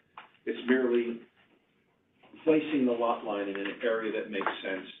units. It's merely placing the lot line in an area that makes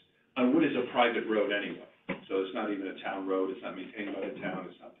sense on what is a private road anyway. So it's not even a town road. It's not maintained by the town.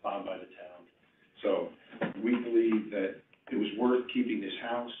 It's not plowed by the town. So we believe that it was worth keeping this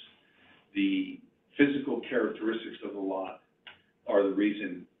house. The physical characteristics of the lot are the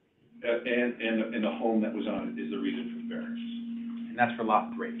reason, and the home that was on it is the reason for the variance. And that's for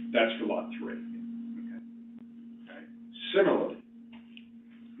lot 3. That's for lot 3. Okay. Similarly,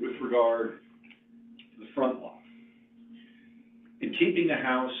 with regard to the front lot, in keeping the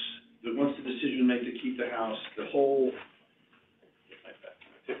house, once the decision made to keep the house, the whole, get my back to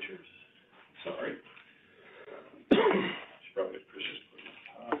my pictures, sorry. Should probably have Chris just put it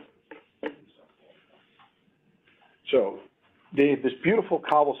on top. So, they have this beautiful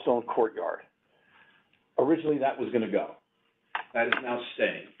cobblestone courtyard. Originally, that was gonna go. That is now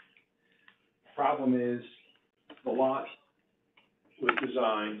staying. Problem is, the lot was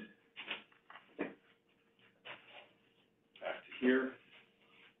designed back to here.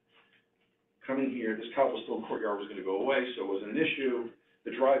 Coming here, this cobblestone courtyard was gonna go away, so it wasn't an issue.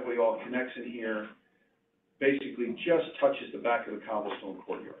 The driveway all connects in here, basically just touches the back of the cobblestone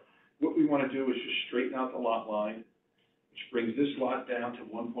courtyard. What we wanna do is just straighten out the lot line, which brings this lot down to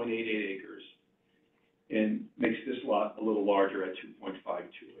 1.88 acres and makes this lot a little larger at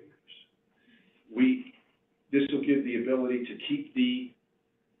 2.52 acres. This will give the ability to keep the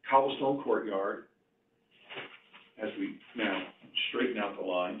cobblestone courtyard as we now straighten out the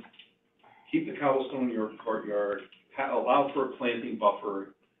line, keep the cobblestone courtyard, allow for a planting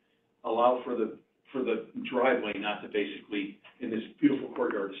buffer, allow for the driveway not to basically, in this beautiful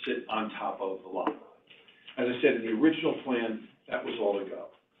courtyard, to sit on top of the lot. As I said, in the original plan, that was all to go.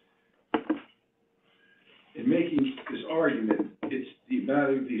 In making this argument, it's the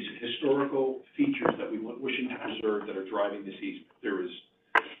amount of these historical features that we were wishing to preserve that are driving this easement. There is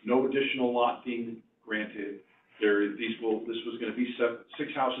no additional lot being granted. This was gonna be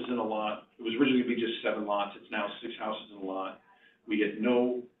 6 houses in a lot. It was originally gonna be just 7 lots. It's now 6 houses in a lot. We get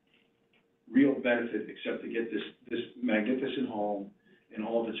no real benefit except to get this magnificent home and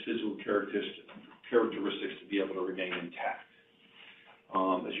all of its physical characteristics to be able to remain intact.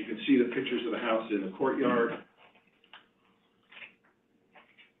 As you can see, the pictures of the house in the courtyard.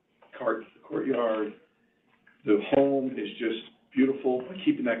 The home is just beautiful. By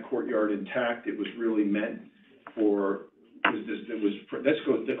keeping that courtyard intact, it was really meant for,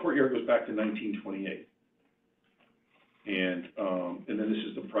 the courtyard goes back to 1928. And then this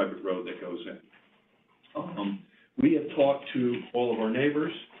is the private road that goes in. We have talked to all of our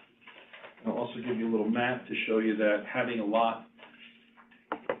neighbors. I'll also give you a little map to show you that having a lot,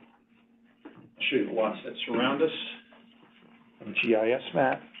 I'll show you the lots that surround us on the GIS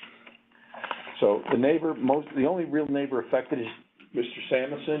map. So the only real neighbor affected is Mr.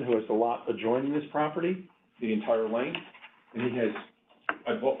 Samuelson, who has the lot adjoining this property, the entire length. And he has,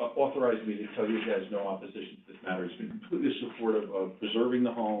 authorized me to tell you guys no opposition to this matter. He's been completely supportive of preserving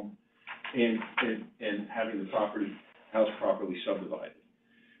the home and having the house properly subdivided.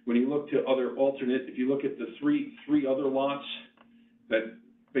 When you look to other if you look at the three other lots that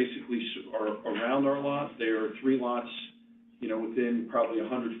basically are around our lot, there are 3 lots, you know, within probably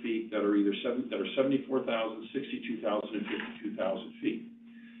 100 feet that are either 74,000, 62,000, and 52,000 feet.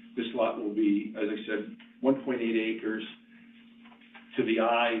 This lot will be, as I said, 1.8 acres. To the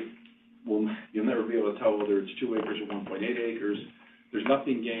eye, you'll never be able to tell whether it's 2 acres or 1.8 acres. There's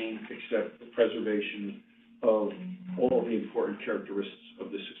nothing gained except the preservation of all the important characteristics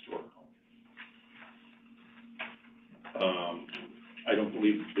of this historic home. I don't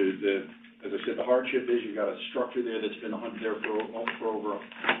believe as I said, the hardship is you've got a structure there that's been there for over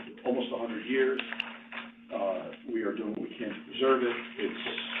almost 100 years. We are doing what we can to preserve it. It's,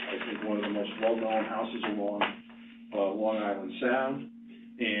 I think, one of the most well-known houses along Long Island Sound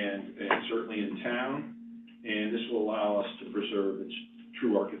and certainly in town. And this will allow us to preserve its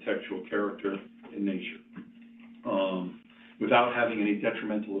true architectural character and nature, without having any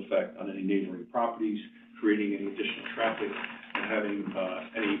detrimental effect on any neighboring properties, creating any additional traffic, and having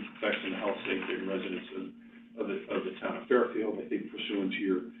any effects on the health, safety, and residents of the town of Fairfield. I think pursuant to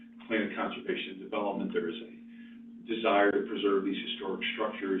your plan of conservation and development, there is a desire to preserve these historic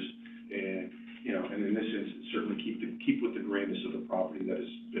structures, and you know, and in this instance, certainly keep with the greenness of the property that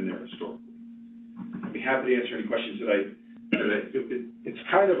has been there historically. I'd be happy to answer any questions it's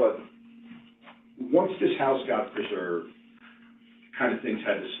kind of once this house got preserved, kind of things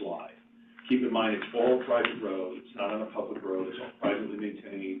had to slide. Keep in mind, it's all private road, it's not on a public road, it's all privately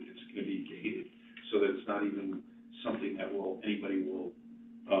maintained, it's gonna be gated, so that it's not even something that anybody will,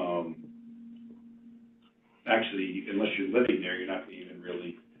 actually, unless you're living there, you're not gonna even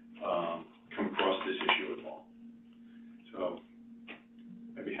really, come across this issue at all. So,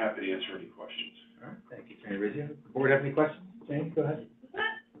 I'd be happy to answer any questions. All right, thank you, Attorney Rizzo. The board have any questions? James, go ahead. Was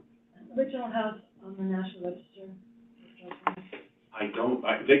that original house on the National Register? He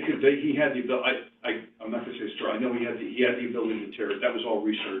had the ability, I'm not gonna say straw, I know he had the ability to tear it, that was all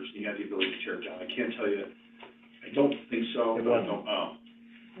researched, he had the ability to tear it down. I can't tell you, I don't think so, but I don't know.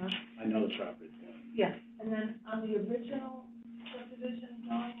 No? I know the property. Yeah, and then on the original subdivision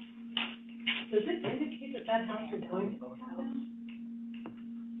drawing, does it indicate that that house is going to go down?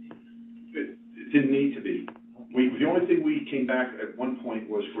 It didn't need to be. The only thing we came back at one point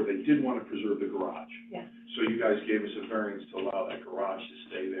was where they did want to preserve the garage. Yeah. So you guys gave us a variance to allow that garage to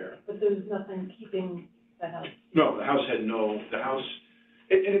stay there. But there's nothing keeping the house? No, the house had and you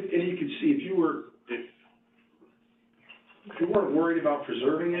can see, if you weren't worried about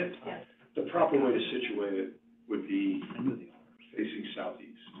preserving it, Yeah. the proper way to situate it would be facing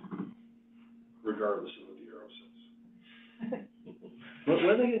southeast, regardless of what the arrow says. What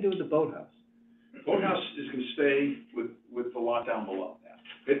are they gonna do with the boathouse? Boathouse is gonna stay with the lot down below that.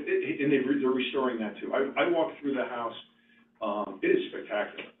 And they're restoring that too. I walked through the house, it is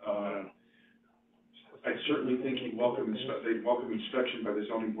spectacular. I certainly think they'd welcome inspection by the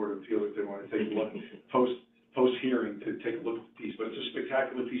zoning board of appeals if they want to take a look, post-hearing to take a look at the piece. But it's a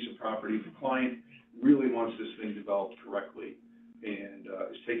spectacular piece of property. The client really wants this thing developed correctly and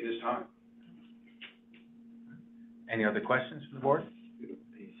is taking his time. Any other questions from the board?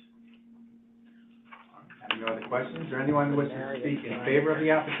 Any other questions, or anyone who wishes to speak in favor of the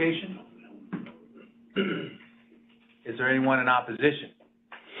application? Is there anyone in opposition?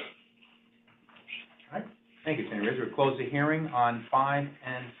 All right, thank you, Senator Rizzo. We'll close the hearing on 5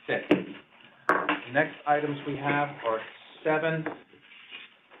 and 6. The next items we have are 7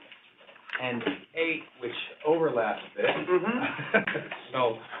 and 8, which overlap a bit.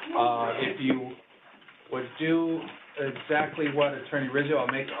 So, if you would do exactly what Attorney Rizzo,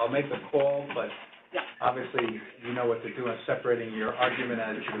 I'll make the call, but obviously, you know what to do in separating your argument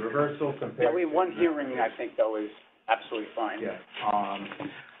as to the reversal compared to... One hearing, I think, though, is absolutely fine. Yeah. Call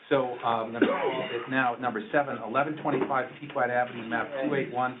is now number 7, 1125 Pequot Avenue, map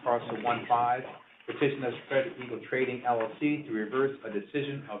 281, parcel 15. Petition of Spread Eagle Trading LLC to reverse a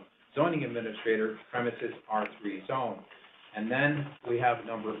decision of zoning administrator, premises R3 zone. And then we have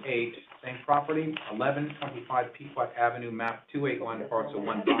number 8, same property, 1125 Pequot Avenue, map 281, parcel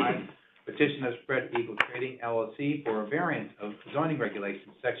 15. Petition of Spread Eagle Trading LLC for a variance of zoning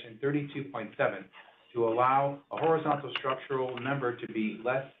regulations, section 32.7, to allow a horizontal structural member to be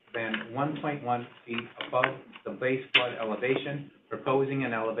less than 1.1 feet above the base flood elevation, proposing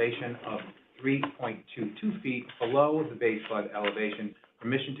an elevation of 3.22 feet below the base flood elevation,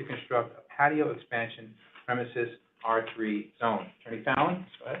 permission to construct a patio expansion premises R3 zone. Attorney Fallon,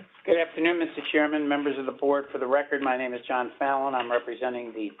 go ahead. Good afternoon, Mr. Chairman, members of the board. For the record, my name is John Fallon. I'm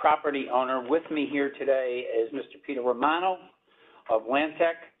representing the property owner. With me here today is Mr. Peter Romano of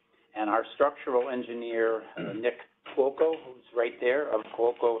Lantec and our structural engineer, Nick Cuoco, who's right there, of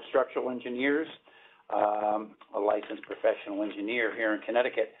Cuoco Structural Engineers, a licensed professional engineer here in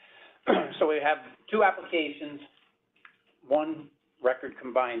Connecticut. So we have two applications, one record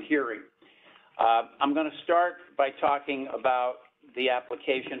combined hearing. I'm going to start by talking about the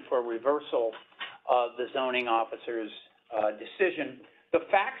application for reversal of the zoning officer's decision. The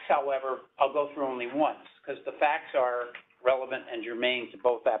facts, however, I'll go through only once, because the facts are relevant and germane to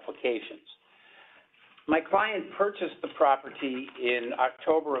both applications. My client purchased the property in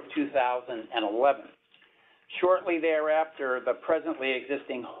October of 2011. Shortly thereafter, the presently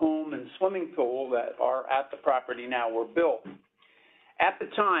existing home and swimming pool that are at the property now were built. At the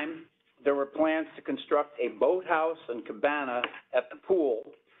time, there were plans to construct a boathouse and cabana at the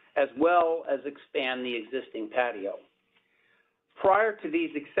pool, as well as expand the existing patio. Prior to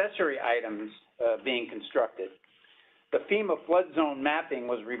these accessory items being constructed, the FEMA flood zone mapping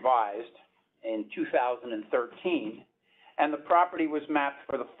was revised in 2013, and the property was mapped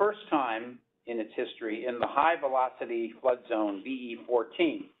for the first time in its history in the high velocity flood zone,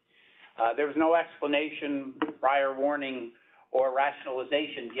 VE14. There was no explanation, prior warning, or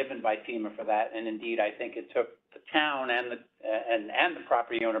rationalization given by FEMA for that, and indeed I think it took the town and the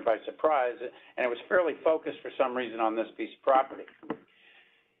property owner by surprise, and it was fairly focused for some reason on this piece of property.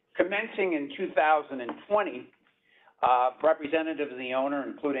 Commencing in 2020, representatives of the owner,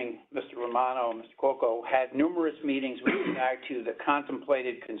 including Mr. Romano and Mr. Cuoco, had numerous meetings with regard to the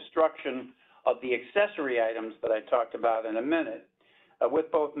contemplated construction of the accessory items that I talked about in a minute,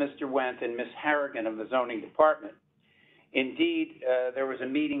 with both Mr. Wendt and Ms. Harrigan of the zoning department. Indeed, there was a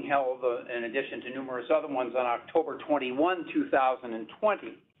meeting held, in addition to numerous other ones, on October 21,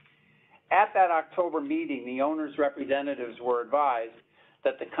 2020. At that October meeting, the owner's representatives were advised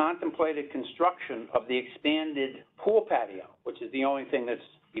that the contemplated construction of the expanded pool patio, which is the only thing that's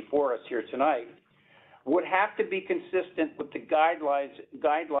before us here tonight, would have to be consistent with the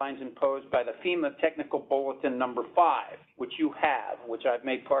guidelines imposed by the FEMA Technical Bulletin number 5, which you have, which I've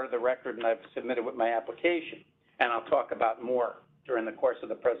made part of the record and I've submitted with my application, and I'll talk about more during the course of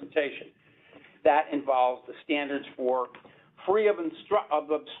the presentation. That involves the standards for free of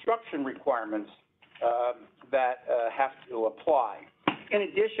obstruction requirements that have to apply. In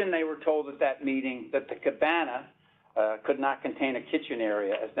addition, they were told at that meeting that the cabana could not contain a kitchen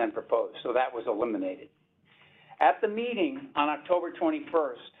area as then proposed, so that was eliminated. At the meeting on October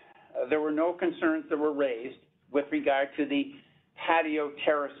 21st, there were no concerns that were raised with regard to the patio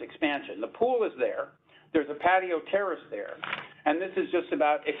terrace expansion. The pool is there, there's a patio terrace there, and this is just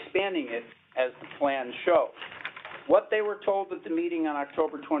about expanding it as the plans show. What they were told at the meeting on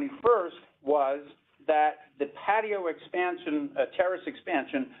October 21st was that the patio expansion, terrace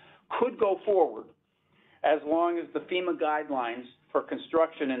expansion, could go forward as long as the FEMA guidelines for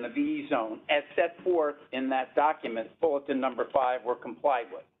construction in the VE zone, as set forth in that document, bulletin number 5, were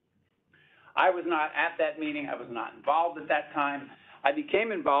complied with. I was not at that meeting. I was not involved at that time. I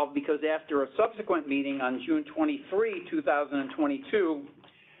became involved because after a subsequent meeting on June 23, 2022,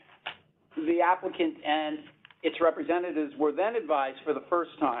 the applicant and its representatives were then advised for the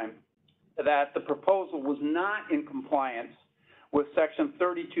first time that the proposal was not in compliance with Section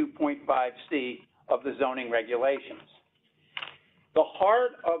 32.5C of the zoning regulations. The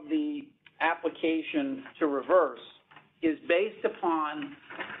heart of the application to reverse is based upon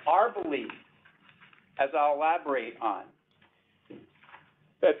our belief, as I'll elaborate on,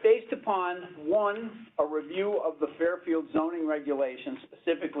 that based upon, one, a review of the Fairfield zoning regulations,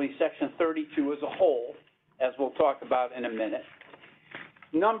 specifically Section 32 as a whole, as we'll talk about in a minute.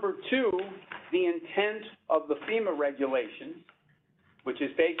 Number 2, the intent of the FEMA regulations, which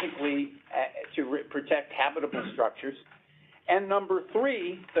is basically to protect habitable structures. And number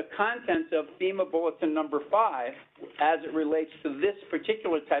 3, the contents of FEMA Bulletin number 5 as it relates to this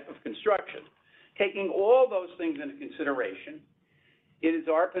particular type of construction. Taking all those things into consideration, it is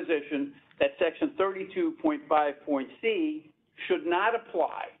our position that Section 32.5.C should not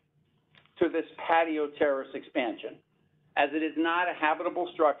apply to this patio terrace expansion, as it is not a habitable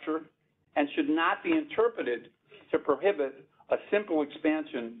structure and should not be interpreted to prohibit a simple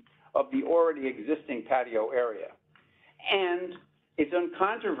expansion of the already existing patio area. And it's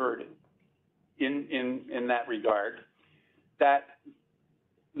uncontroverted in that regard that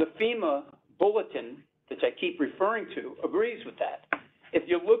the FEMA bulletin, which I keep referring to, agrees with that. If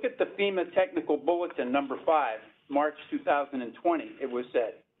you look at the FEMA Technical Bulletin number 5, March 2020, it was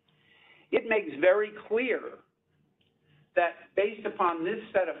said, it makes very clear that based upon this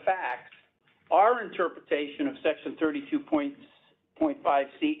set of facts, our interpretation of section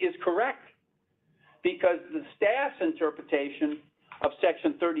 32.5C is correct, because the staff's interpretation of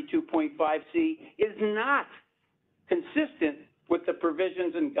section 32.5C is not consistent with the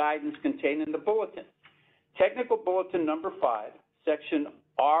provisions and guidance contained in the bulletin. Technical Bulletin Number 5, section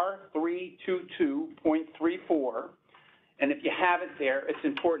R322.34, and if you have it there, it's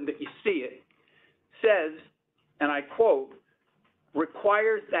important that you see it, says, and I quote,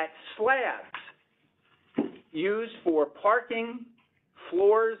 requires that slabs used for parking,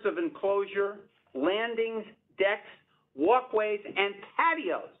 floors of enclosure, landings, decks, walkways, and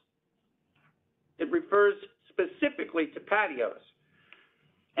patios. It refers specifically to patios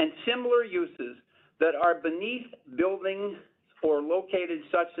and similar uses that are beneath buildings or located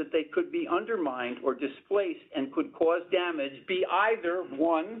such that they could be undermined or displaced and could cause damage, be either,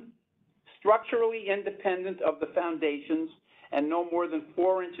 one, structurally independent of the foundations and no more than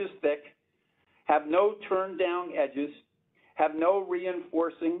 4 inches thick, have no turn-down edges, have no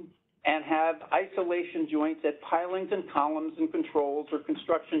reinforcing, and have isolation joints at pilings and columns and controls or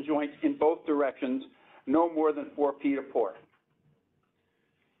construction joints in both directions, no more than 4 feet apart.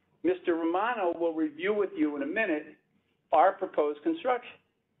 Mr. Romano will review with you in a minute our proposed construction.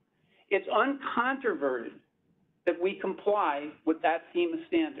 It's uncontroverted that we comply with that FEMA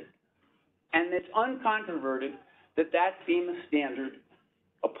standard. And it's uncontroverted that that FEMA standard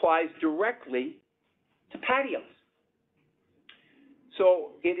applies directly to patios.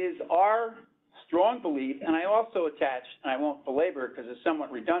 So it is our strong belief, and I also attached, and I won't belabor it because it's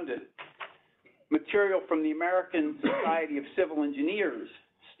somewhat redundant, material from the American Society of Civil Engineers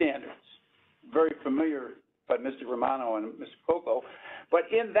standards, very familiar by Mr. Romano and Mr. Coco, but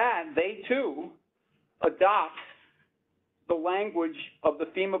in that, they too adopt the language of the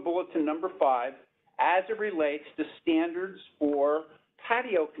FEMA Bulletin Number 5 as it relates to standards for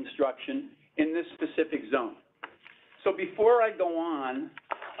patio construction in this specific zone. So before I go on,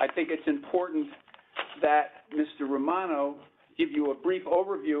 I think it's important that Mr. Romano give you a brief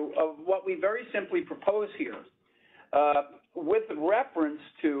overview of what we very simply propose here, with reference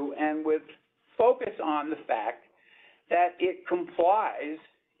to and with focus on the fact that it complies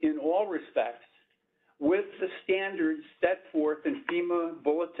in all respects with the standards set forth in FEMA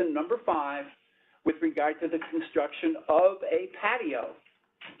Bulletin Number 5 with regard to the construction of a patio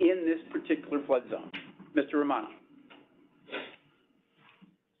in this particular flood zone. Mr. Romano.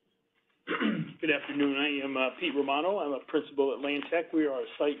 Good afternoon. I am Pete Romano. I'm a principal at Land Tech. We are a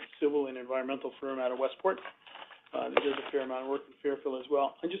site civil and environmental firm out of Westport. There's a fair amount of work in Fairfield as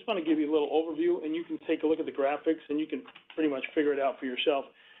well. I just want to give you a little overview, and you can take a look at the graphics, and you can pretty much figure it out for yourself.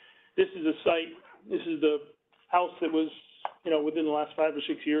 This is a site. This is the house that was, within the last 5 or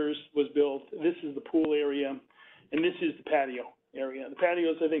 6 years was built. This is the pool area, and this is the patio area. The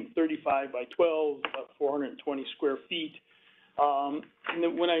patio is, I think, 35 by 12, about 420 square feet. And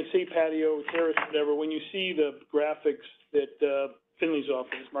then when I say patio, terrace, whatever, when you see the graphics that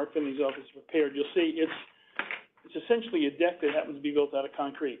Mark Finley's office prepared, you'll see it's essentially a deck that happens to be built out of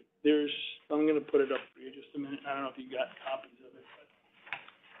concrete. I'm going to put it up for you just a minute. I don't know if you got copies of it.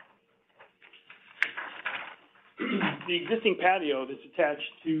 But the existing patio that's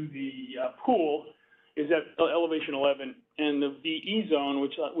attached to the pool is at elevation 11, and the VE zone,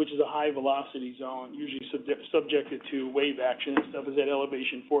 which is a high velocity zone, usually subjected to wave action and stuff, is at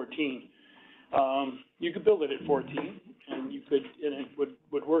elevation 14. You could build it at 14, and it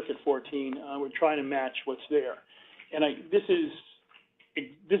would work at 14. We're trying to match what's there, and this is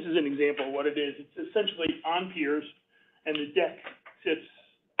an example of what it is. It's essentially on piers, and the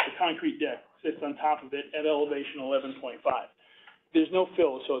concrete deck sits on top of it at elevation 11.5. There's no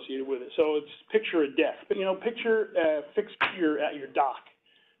fill associated with it. So picture a deck, but picture a fixed pier at your dock,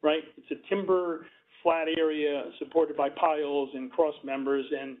 right? It's a timber flat area supported by piles and cross members,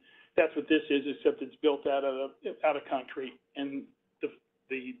 and that's what this is, except it's built out of concrete. And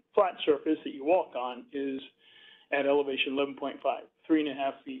the flat surface that you walk on is at elevation 11.5,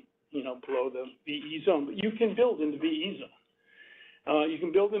 3.5 feet, below the VE zone. But you can build in the VE zone. You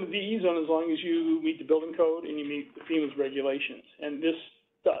can build in the VE zone as long as you meet the building code and you meet the FEMA's regulations, and this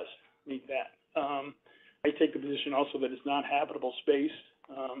does meet that. I take the position also that it's not habitable space.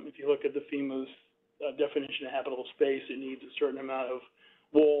 If you look at the FEMA's definition of habitable space, it needs a certain amount of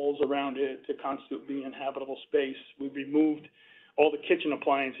walls around it to constitute being habitable space. We've removed all the kitchen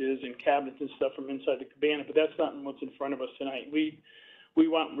appliances and cabinets and stuff from inside the cabana, but that's not what's in front of us tonight. We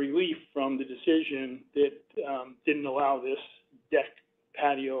want relief from the decision that didn't allow this deck,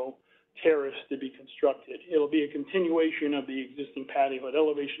 patio, terrace to be constructed. It'll be a continuation of the existing patio at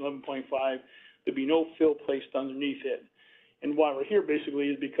elevation 11.5. There'll be no fill placed underneath it. And why we're here basically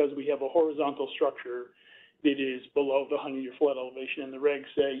is because we have a horizontal structure that is below the 100-year flood elevation, and the regs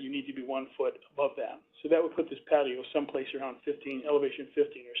say you need to be 1 foot above that. So that would put this patio someplace around 15, elevation 15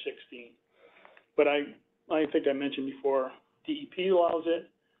 or 16. But I think I mentioned before, DEP allows it,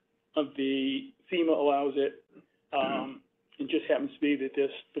 the FEMA allows it. It just happens to be that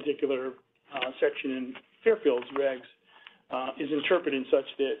this particular section in Fairfield's regs is interpreted such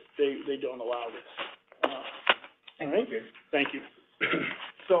that they don't allow this. All right? Thank you.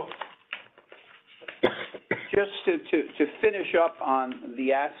 So, just to finish up on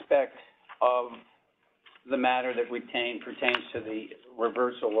the aspect of the matter that pertains to the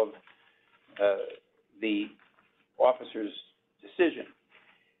reversal of the officer's decision.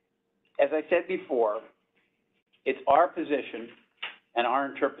 As I said before, it's our position and our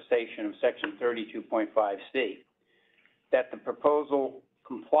interpretation of Section 32.5C that the proposal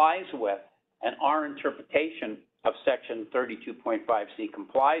complies with, and our interpretation of Section 32.5C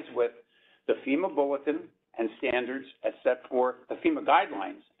complies with the FEMA bulletin and standards as set forth, the FEMA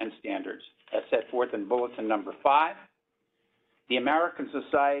guidelines and standards as set forth in Bulletin Number 5, the American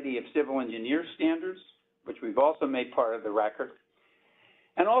Society of Civil Engineers standards, which we've also made part of the record,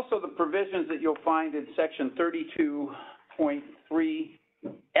 and also the provisions that you'll find in Section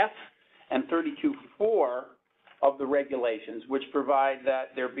 32.3F and 32.4 of the regulations, which provide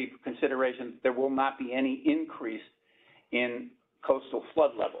that there be consideration there will not be any increase in coastal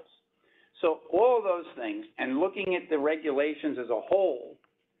flood levels. So all of those things, and looking at the regulations as a whole,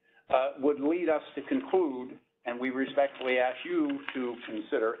 would lead us to conclude, and we respectfully ask you to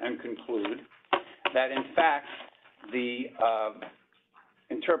consider and conclude, that in fact, the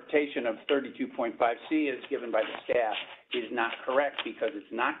interpretation of 32.5C as given by the staff is not correct because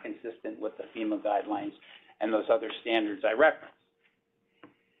it's not consistent with the FEMA guidelines and those other standards I referenced.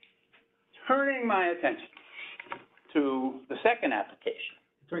 Turning my attention to the second application.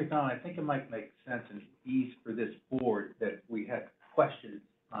 Attorney Fallon, I think it might make sense and ease for this board that we had questions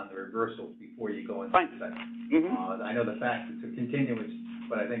on the reversal before you go into Fine. the second. Mm-hmm. I know the fact it's a continuance,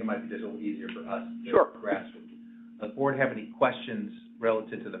 but I think it might be just a little easier for us to Sure. grasp it. Does the board have any questions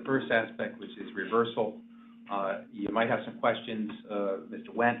relative to the first aspect, which is reversal? You might have some questions.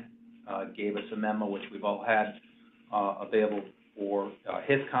 Mr. Wendt gave us a memo, which we've all had available for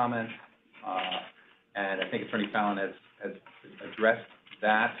his comments, and I think Attorney Fallon has addressed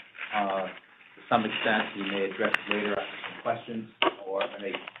that to some extent. He may address it later after some questions, or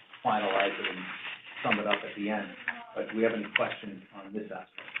may finalize it and sum it up at the end. But do we have any questions on this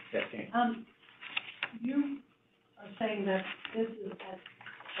aspect? Yes, Jane. You are saying that this is at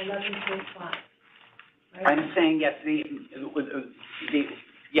 11.5, right? I'm saying yes.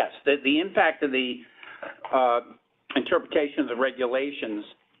 The impact of the interpretation of the regulations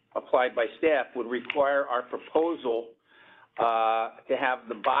applied by staff would require our proposal to have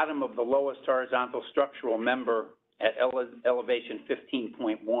the bottom of the lowest horizontal structural member at elevation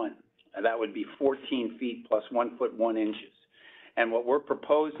 15.1. That would be 14 feet plus 1 foot 1 inches. And what we're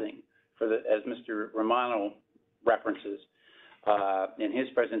proposing, as Mr. Romano references in his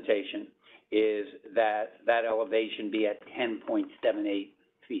presentation, is that elevation be at 10.78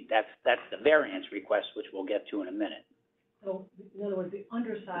 feet. That's the variance request, which we'll get to in a minute. So, in other words, the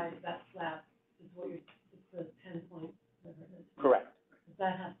underside of that slab is what you're, it's the 10 point, whatever it is. Correct.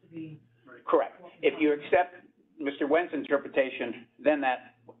 That has to be. Correct. If you accept Mr. Wendt's interpretation, then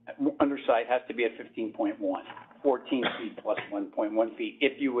that underside has to be at 15.1, 14 feet plus 1.1 feet,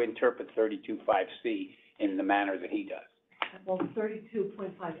 if you interpret 32.5C in the manner that he does. Well,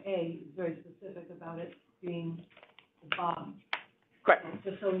 32.5A is very specific about it being the bottom. Correct.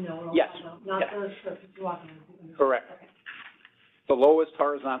 Just so we know what Yes. we're talking about, not Yeah. the surface you're walking on. Correct. Okay. The lowest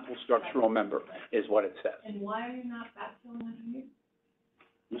horizontal structural member is what it says. And why are you not backfilling underneath?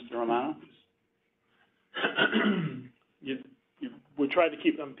 Mr. Romano? We tried to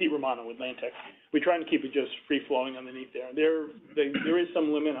keep, Pete Romano with Land Tech, we're trying to keep it just free-flowing underneath there. There is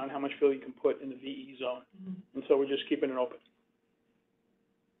some limit on how much fill you can put in the VE zone, and so we're just keeping it open.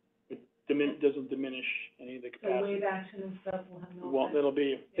 It doesn't diminish any of the So capacity. wave action and stuff will have no Well, effect?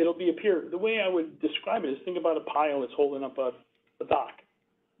 it'll be a pier. The way I would describe it is, think about a pile that's holding up a dock,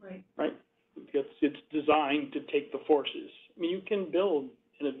 Right. right? It's designed to take the forces. I mean, you can build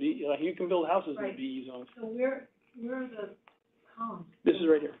in a V, you can build houses in a Right. VE zone. So where are the columns? This is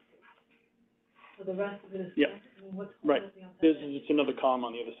right here. So the rest of it is. Yeah. I mean, what's Right. holding up the outside This edge? is, it's another column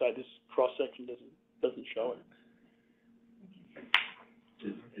on the other side. This cross-section doesn't show it.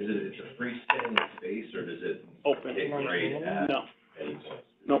 It's a freestanding space, or does it Open. hit grade at No, any point?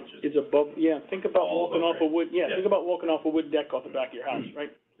 no, Just- it's above, think about All walking above off a wood, Yeah. think about walking off a wood deck off the back of your house,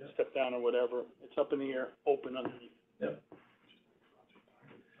 right? Yeah. Step down or whatever, it's up in the air, open underneath. Yep.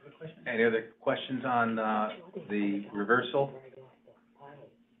 Any other questions on, the reversal?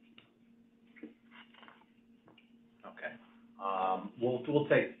 Okay. We'll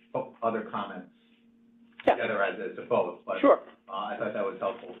take other comments Yeah. together as opposed, but. Sure. I thought that was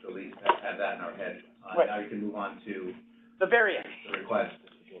helpful to at least have that in our head. Right. Now you can move on to The variance. the request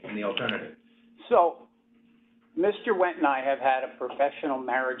and the alternative. So, Mr. Went and I have had a professional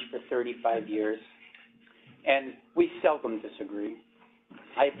marriage for 35 years, and we seldom disagree.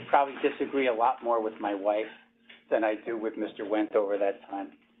 I probably disagree a lot more with my wife than I do with Mr. Went over that time.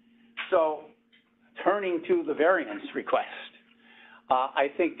 So, turning to the variance request, I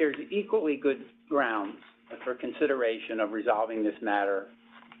think there's equally good grounds for consideration of resolving this matter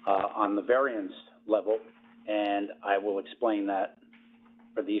on the variance level, and I will explain that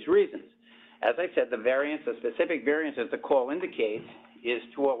for these reasons. As I said, the variance, a specific variance, as the call indicates, is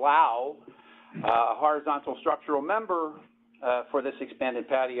to allow a horizontal structural member for this expanded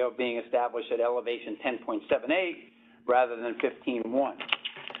patio being established at elevation 10.78 rather than 15.1.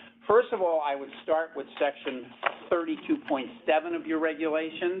 First of all, I would start with section 32.7 of your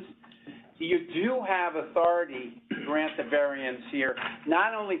regulations. You do have authority to grant the variance here,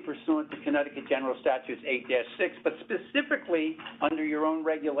 not only pursuant to Connecticut General Statutes 8-6, but specifically under your own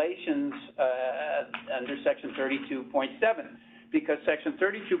regulations, under section 32.7, because section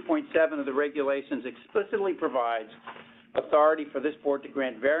 32.7 of the regulations explicitly provides authority for this board to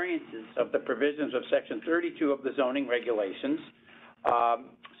grant variances of the provisions of section 32 of the zoning regulations,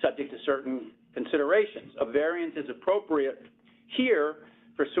 subject to certain considerations. A variance is appropriate here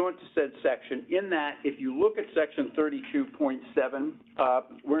pursuant to said section, in that if you look at section 32.7,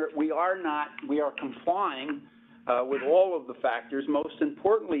 we are complying with all of the factors, most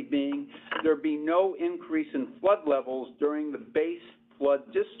importantly being there be no increase in flood levels during the base flood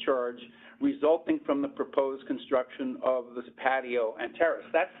discharge resulting from the proposed construction of this patio and terrace.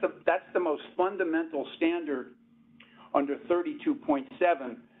 That's the most fundamental standard under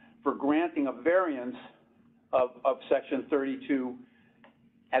 32.7 for granting a variance of section 32,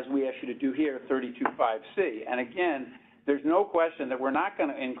 as we ask you to do here, 32.5C. And again, there's no question that we're not going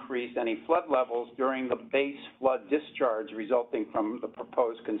to increase any flood levels during the base flood discharge resulting from the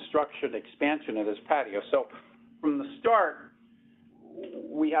proposed construction expansion of this patio. So from the start,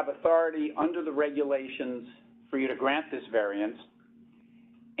 we have authority under the regulations for you to grant this variance,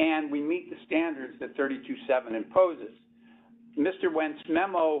 and we meet the standards that 32.7 imposes. Mr. Went's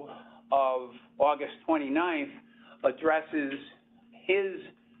memo of August 29th addresses his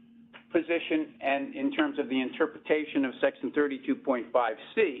position and in terms of the interpretation of section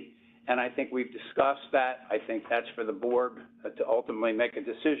 32.5C, and I think we've discussed that. I think that's for the board to ultimately make a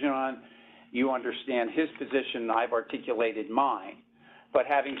decision on. You understand his position, I've articulated mine. But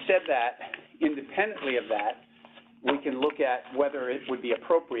having said that, independently of that, we can look at whether it would be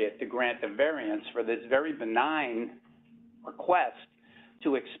appropriate to grant the variance for this very benign request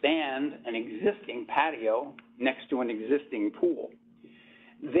to expand an existing patio next to an existing pool.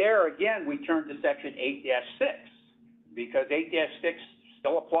 There, again, we turn to section 8-6, because 8-6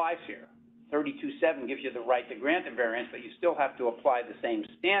 still applies here. 32.7 gives you the right to grant the variance, but you still have to apply the same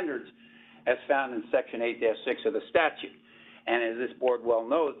standards as found in section 8-6 of the statute. And as this board well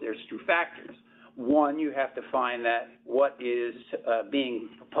knows, there's two factors. One, you have to find that what is being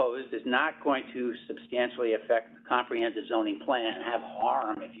proposed is not going to substantially affect the comprehensive zoning plan and have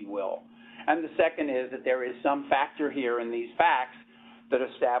harm, if you will. And the second is that there is some factor here in these facts that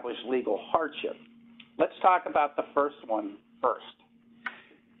establish legal hardship. Let's talk about the first one first.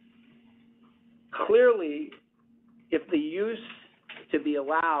 Clearly, if the use to be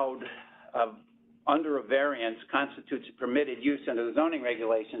allowed under a variance constitutes permitted use under the zoning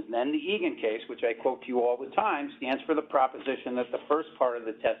regulations, then the Egan case, which I quote to you all the time, stands for the proposition that the first part of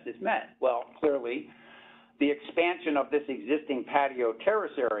the test is met. Well, clearly, the expansion of this existing patio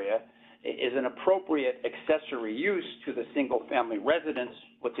terrace area is an appropriate accessory use to the single-family residence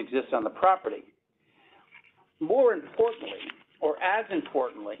which exists on the property. More importantly, or as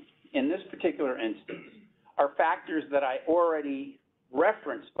importantly, in this particular instance, are factors that I already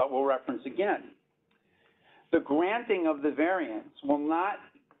referenced, but will reference again. The granting of the variance will not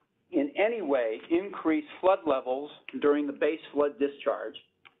in any way increase flood levels during the base flood discharge.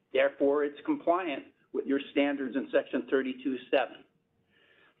 Therefore, it's compliant with your standards in section 32.7.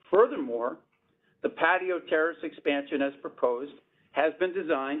 Furthermore, the patio terrace expansion as proposed has been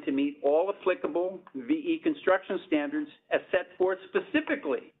designed to meet all applicable VE construction standards as set forth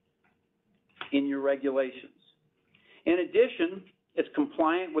specifically in your regulations. In addition, it's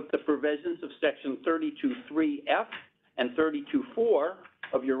compliant with the provisions of section 32.3F and 32.4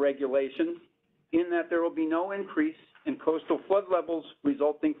 of your regulations in that there will be no increase in coastal flood levels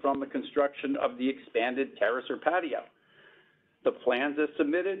resulting from the construction of the expanded terrace or patio. The plans as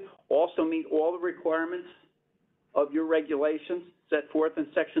submitted also meet all the requirements of your regulations set forth in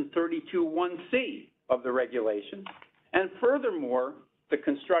section 32(1)C of the regulations. And furthermore, the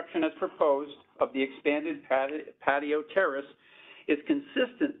construction as proposed of the expanded patio terrace is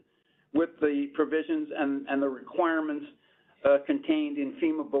consistent with the provisions and the requirements contained in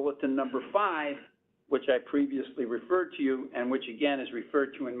FEMA Bulletin number 5, which I previously referred to you, and which again is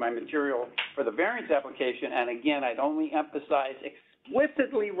referred to in my material for the variance application. And again, I'd only emphasize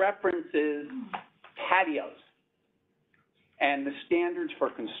explicitly references patios and the standards for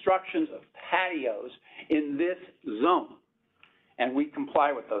constructions of patios in this zone. And we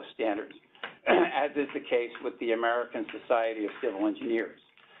comply with those standards, as is the case with the American Society of Civil Engineers.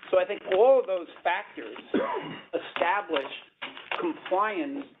 So I think all of those factors establish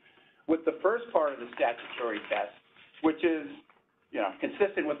compliance with the first part of the statutory test, which is,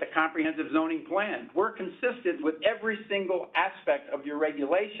 consistent with the comprehensive zoning plan. We're consistent with every single aspect of your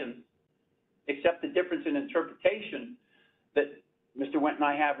regulation, except the difference in interpretation that Mr. Went and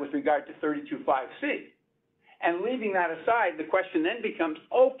I have with regard to 32(5)C. And leaving that aside, the question then becomes,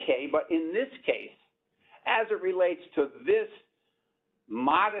 okay, but in this case, as it relates to this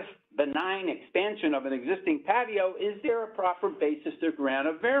modest, benign expansion of an existing patio, is there a proper basis to grant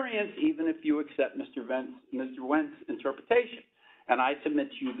a variance, even if you accept Mr. Went's interpretation? And I submit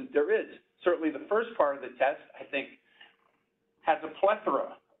to you that there is. Certainly the first part of the test, I think, has a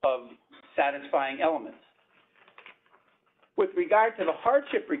plethora of satisfying elements. With regard to the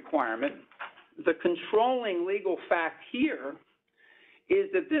hardship requirement, the controlling legal fact here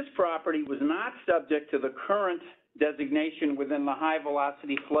is that this property was not subject to the current designation within the high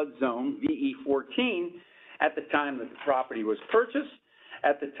velocity flood zone, VE14, at the time that the property was purchased,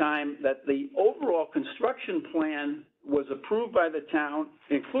 at the time that the overall construction plan was approved by the town,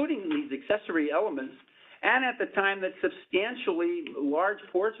 including these accessory elements, and at the time that substantially large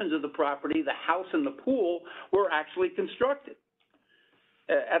portions of the property, the house and the pool, were actually constructed.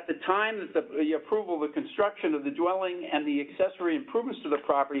 At the time that the approval of the construction of the dwelling and the accessory improvements to the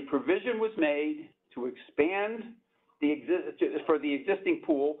property, provision was made to expand for the existing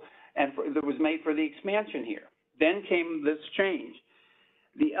pool, and that was made for the expansion here. Then came this change.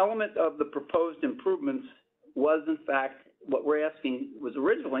 The element of the proposed improvements was, in fact, what we're asking was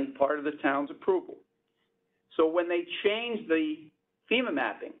originally part of the town's approval. So when they changed the FEMA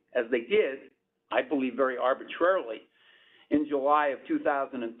mapping, as they did, I believe very arbitrarily, in July of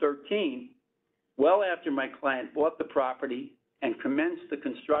 2013, well after my client bought the property and commenced the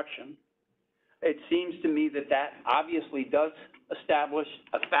construction, it seems to me that that obviously does establish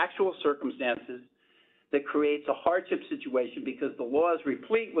a factual circumstances that creates a hardship situation, because the law is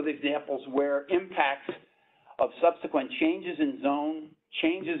replete with examples where impacts of subsequent changes in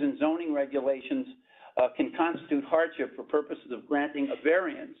zoning regulations can constitute hardship for purposes of granting a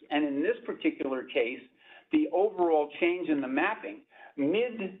variance. And in this particular case, the overall change in the mapping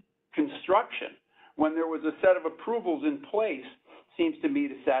mid-construction, when there was a set of approvals in place, seems to me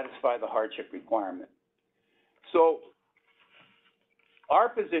to satisfy the hardship requirement. So our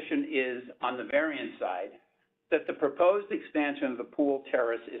position is, on the variance side, that the proposed expansion of the pool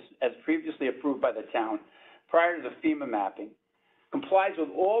terrace is, as previously approved by the town prior to the FEMA mapping, complies with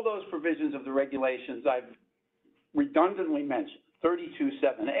all those provisions of the regulations I've redundantly mentioned,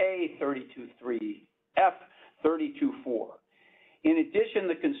 32.7A, 32.3F, 32.4. In addition,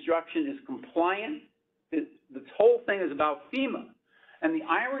 the construction is compliant. This whole thing is about FEMA. And the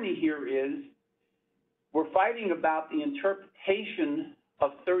irony here is we're fighting about the interpretation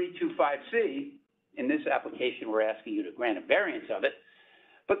of 32.5C. In this application, we're asking you to grant a variance of it.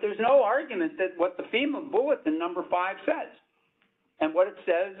 But there's no argument that what the FEMA bulletin number 5 says, and what it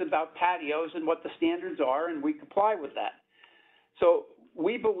says about patios and what the standards are, and we comply with that. So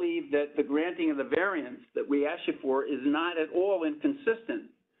we believe that the granting of the variance that we ask you for is not at all inconsistent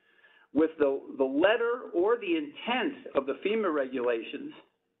with the letter or the intent of the FEMA regulations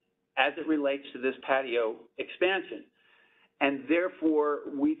as it relates to this patio expansion. And therefore,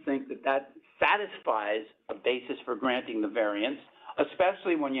 we think that that satisfies a basis for granting the variance,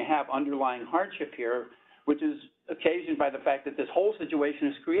 especially when you have underlying hardship here, which is occasioned by the fact that this whole situation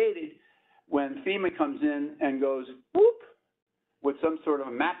is created when FEMA comes in and goes, whoop, with some sort of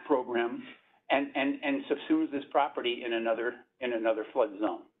a map program and subsumes this property in another flood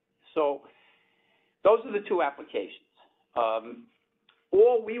zone. So those are the two applications.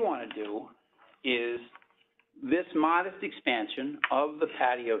 All we want to do is this modest expansion of the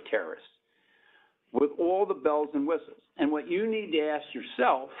patio terrace with all the bells and whistles. And what you need to ask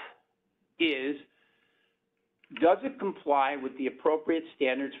yourself is, does it comply with the appropriate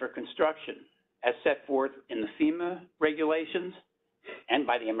standards for construction as set forth in the FEMA regulations and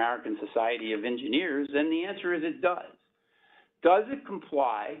by the American Society of Engineers? And the answer is it does. Does it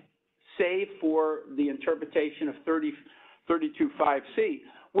comply, save for the interpretation of 32.5C,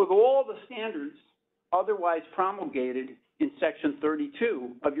 with all the standards otherwise promulgated in Section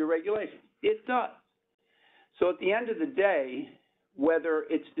 32 of your regulations? It does. So at the end of the day, whether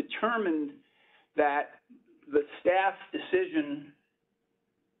it's determined that the staff decision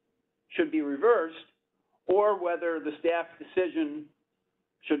should be reversed, or whether the staff decision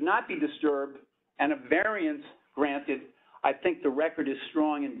should not be disturbed and a variance granted, I think the record is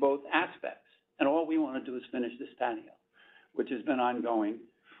strong in both aspects. And all we want to do is finish this patio, which has been ongoing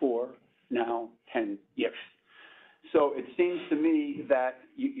for now 10 years. So it seems to me that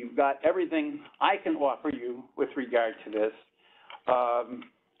you've got everything I can offer you with regard to this.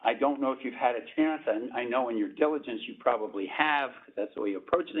 I don't know if you've had a chance, and I know in your diligence you probably have, because that's the way you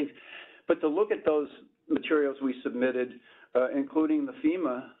approach things, but to look at those materials we submitted, including the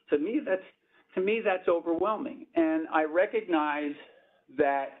FEMA, to me that's overwhelming. And I recognize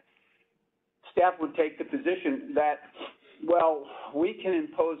that staff would take the position that, well, we can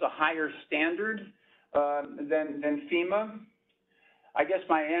impose a higher standard than FEMA. I guess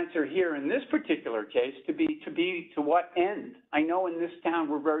my answer here in this particular case to what end? I know in this town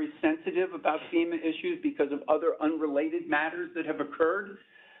we're very sensitive about FEMA issues because of other unrelated matters that have occurred,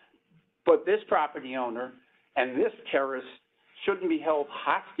 but this property owner and this terrace shouldn't be held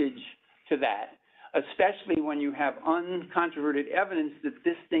hostage to that, especially when you have uncontroverted evidence that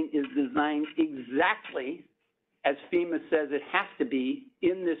this thing is designed exactly as FEMA says it has to be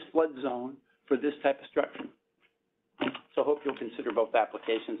in this flood zone for this type of structure. So I hope you'll consider both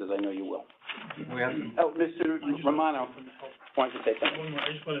applications, as I know you will. We have Oh, Mr. Romano, wanted to say something. One more,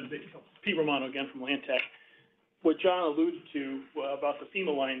 I just wanted to, Pete Romano again from Land Tech. What John alluded to about the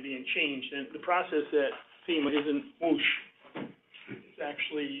FEMA line being changed, and the process at FEMA isn't whoosh. It's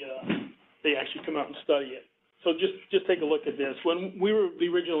actually, they actually come out and study it. So just take a look at this. When we were the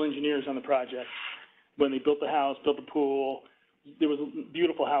original engineers on the project, when they built the house, built the pool, there was a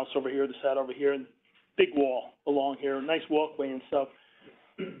beautiful house over here, the side over here, and big wall along here, nice walkway and stuff.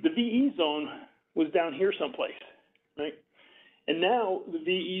 The VE zone was down here someplace, right? And now the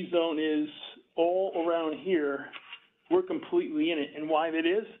VE zone is all around here. We're completely in it. And why that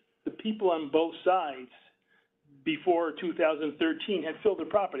is, the people on both sides before 2013 had filled their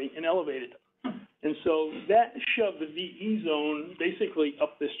property and elevated them. And so that shoved the VE zone basically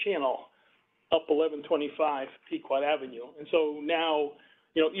up this channel, up 1125 Pequot Avenue. And so now,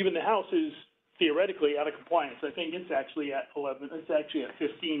 you know, even the house is theoretically out of compliance. I think it's actually at 11, it's actually at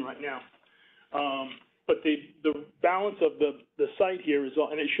 15 right now. But the balance of the site here is all,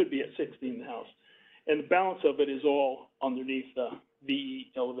 and it should be at 16, the house. And the balance of it is all underneath the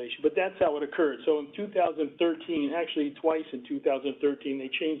VE elevation. But that's how it occurred. So in 2013, actually twice in 2013, they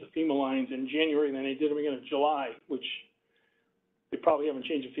changed the FEMA lines in January, and then they did them again in July, which they probably haven't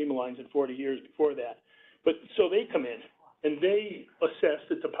changed the FEMA lines in 40 years before that. But so they come in, and they assess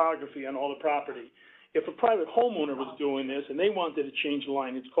the topography on all the property. If a private homeowner was doing this and they wanted to change the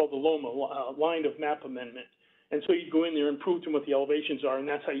line, it's called the LOMA, line of map amendment. And so you go in there and prove to them what the elevations are, and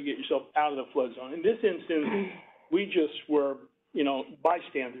that's how you get yourself out of the flood zone. In this instance, we just were, you know,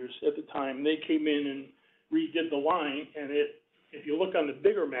 bystanders at the time. They came in and redid the line, and if you look on the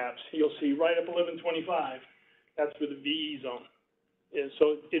bigger maps, you'll see right up 1125, that's where the VE zone is.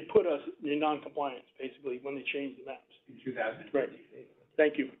 So it put us in non-compliance, basically, when they changed the maps. in 2013. Right.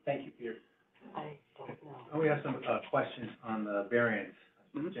 Thank you. Thank you, Peter. I don't know. We have some questions on the variance.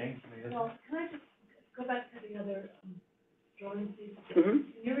 Mhm. Jane? Well, can I just go back to the other, drawing, please? Mm-hmm.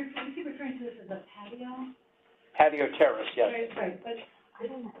 You keep referring to this as a patio? Patio terrace, yes. Right, but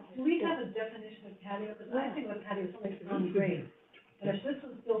do we have a definition of patio? Because I think of patio is something that's on grade. And if this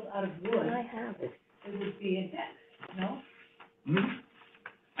was built out of wood, I have it. it would be a deck, no?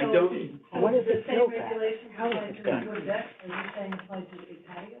 I So- don't, So What is the it same built at? regulations How is apply it to done? a wood deck, as you're saying apply to a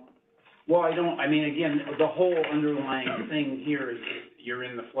patio? Well, I mean, again, the whole underlying thing here is you're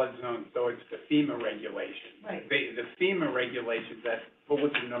in the flood zone, so it's the FEMA regulations. Right. The FEMA regulations, that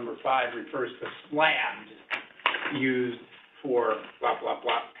bulletin number 5 refers to slabs used for blah, blah,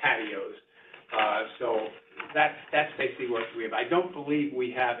 blah patios. So that's basically what we have. I don't believe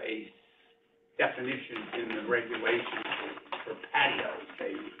we have a definition in the regulations for patios,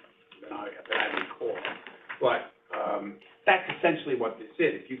 that I recall. But, that's essentially what this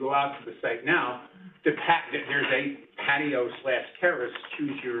is. If you go out to the site now, there's a patio/terrace,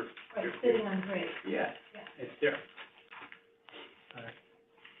 choose your. Right, sitting on grade. Yeah, Yeah. it's there. All right.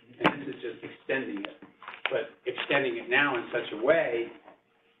 And this is just extending it. but extending it now in such a way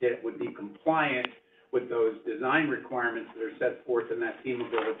that it would be compliant with those design requirements that are set forth in that FEMA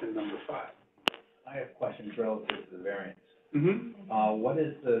bulletin number 5. I have questions relative to the variance. Mm-hmm. What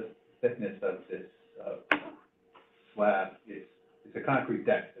is the thickness of this, slab? It's a concrete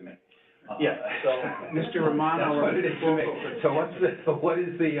deck to me. Yeah, so Mr. Romano. That's what it is to me. So what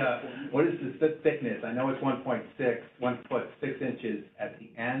is the thickness? I know it's 1 foot 6 inches at the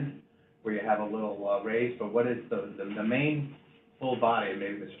end, where you have a little, raise, but what is the main full body?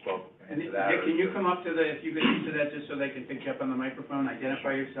 Maybe Mr. Pope can answer that. Nick, can you come up to if you could answer that just so they can pick you up on the microphone,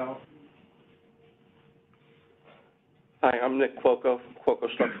 identify yourself? Hi, I'm Nick Cuoco,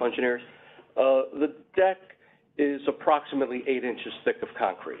 Cuoco Structural Engineers. The deck is approximately 8 inches thick of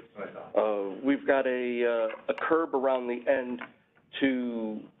concrete. We've got a curb around the end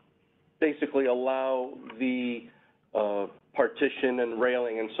to basically allow the partition and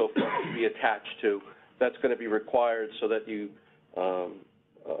railing and so forth to be attached to. That's going to be required so that you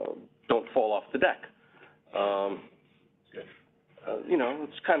don't fall off the deck. You know,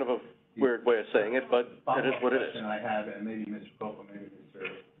 it's kind of a weird way of saying it, but it is what it is. Question I have, and maybe Mr. Copeland, maybe Mr.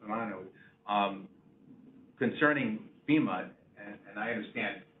 Romano, concerning FEMA, and I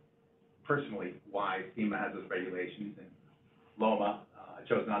understand personally why FEMA has those regulations, and Loma, I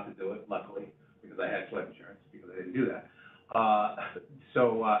chose not to do it, luckily, because I had flood insurance, because I didn't do that.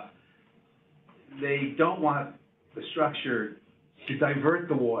 They don't want the structure to divert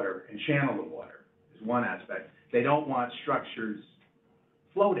the water and channel the water, is one aspect. They don't want structures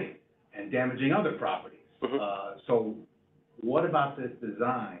floating and damaging other properties. Mm-hmm. So what about this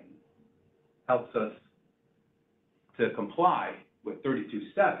design helps us to comply with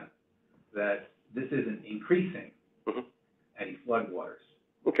 32.7, that this isn't increasing any floodwaters?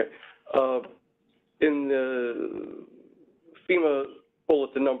 Okay. In the FEMA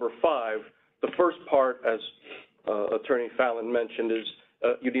bulletin number 5, the first part, as Attorney Fallon mentioned, is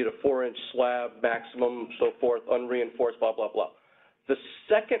you need a 4-inch slab maximum, so forth, unreinforced, blah, blah, blah. The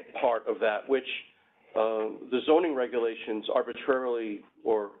second part of that, which the zoning regulations arbitrarily,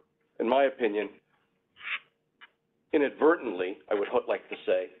 or in my opinion, inadvertently, I would like to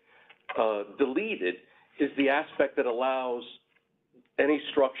say, deleted, is the aspect that allows any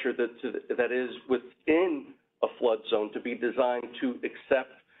structure that is within a flood zone to be designed to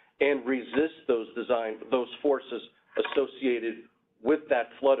accept and resist those forces associated with that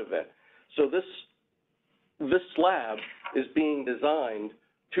flood event. So this slab is being designed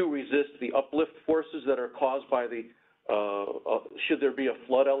to resist the uplift forces that are caused by the, should there be a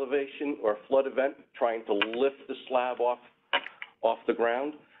flood elevation or a flood event trying to lift the slab off the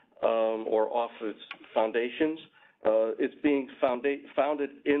ground or off its foundations. It's being founded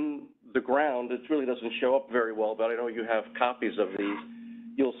in the ground. It really doesn't show up very well, but I know you have copies of these.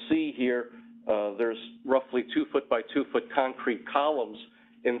 You'll see here there's roughly 2 foot by 2 foot concrete columns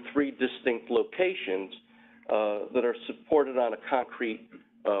in 3 distinct locations that are supported on a concrete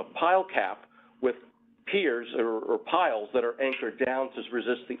pile cap with piers or piles that are anchored down to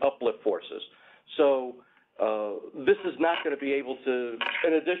resist the uplift forces. So this is not going to be able to,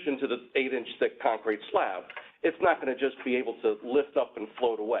 in addition to the 8-inch thick concrete slab, it's not going to just be able to lift up and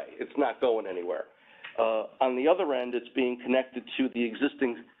float away. It's not going anywhere. On the other end, it's being connected to the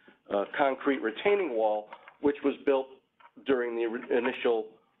existing concrete retaining wall, which was built during the initial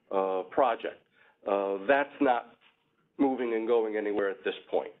project. That's not moving and going anywhere at this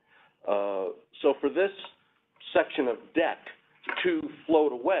point. So for this section of deck to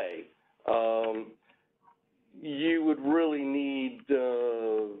float away, you would really need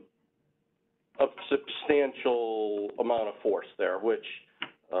a substantial amount of force there, which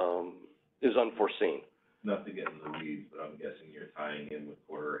is unforeseen. Not to get in the weeds, but I'm guessing you're tying in with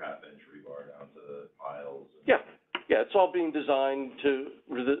quarter, half-inch rebar down to the piles. Yeah, it's all being designed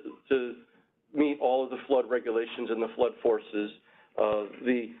to meet all of the flood regulations and the flood forces.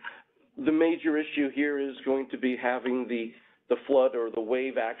 The major issue here is going to be having the flood or the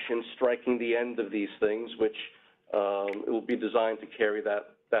wave action striking the end of these things, which it will be designed to carry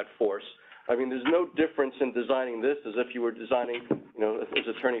that force. I mean, there's no difference in designing this as if you were designing, you know, as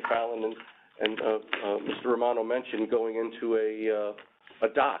Attorney Fallon and Mr. Romano mentioned, going into a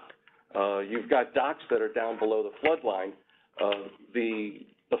dock. You've got docks that are down below the flood line.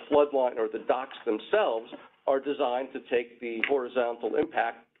 The flood line or the docks themselves are designed to take the horizontal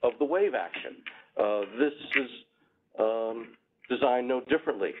impact of the wave action. This is designed no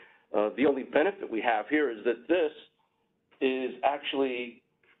differently. The only benefit we have here is that this is actually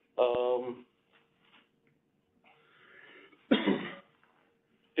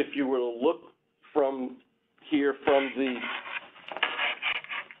if you were to look from here, from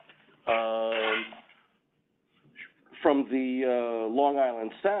from the, Long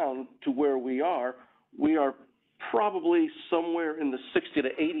Island Sound to where we are probably somewhere in the 60 to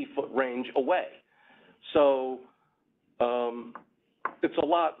 80-foot range away. So, it's a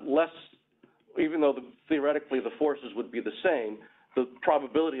lot less, even though theoretically the forces would be the same, the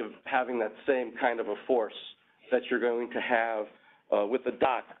probability of having that same kind of a force that you're going to have with the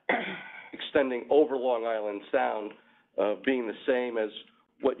dock extending over Long Island Sound being the same as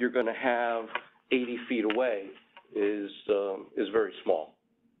what you're going to have 80 feet away is very small,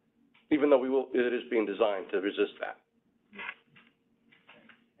 even though it is being designed to resist that.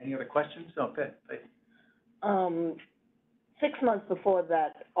 Any other questions? No, good. 6 months before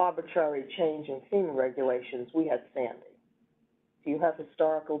that arbitrary change in FEMA regulations, we had Sandy. Do you have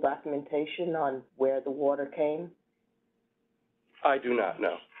historical documentation on where the water came? I do not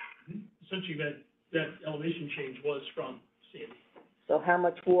know. Essentially, that elevation change was from Sandy. So how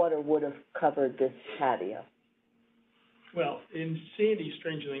much water would have covered this patio? Well, in Sandy,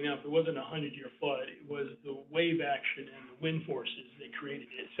 strangely enough, it wasn't a 100-year flood. It was the wave action and the wind forces that created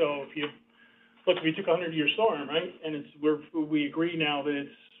it. So if we took a 100-year storm, right, and we agree now that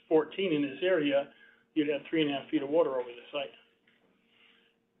it's 14 in this area, you'd have 3.5 feet of water over the site.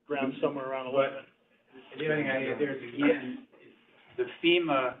 Ground somewhere around 11. The other thing there's again, the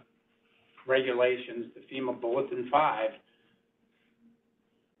FEMA regulations, the FEMA Bulletin 5,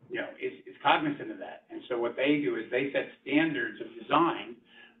 is cognizant of that. And so what they do is they set standards of design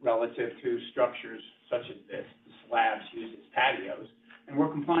relative to structures such as this, the slabs used as patios, and we're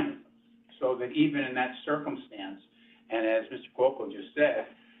compliant with them. So that even in that circumstance, and as Mr. Cuoco just said,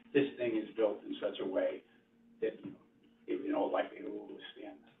 this thing is built in such a way that, likely it will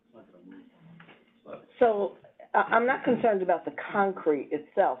withstand. So I'm not concerned about the concrete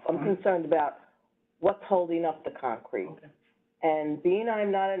itself. I'm concerned about what's holding up the concrete. Okay. And being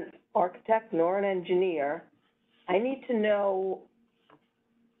I'm not an architect nor an engineer, I need to know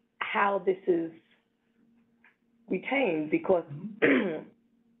how this is retained, because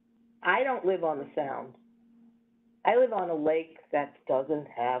I don't live on the Sound. I live on a lake that doesn't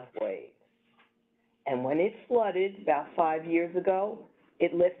have waves. And when it flooded about 5 years ago,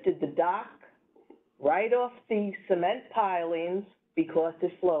 it lifted the dock right off the cement pilings because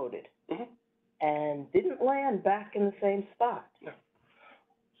it floated. And didn't land back in the same spot. No.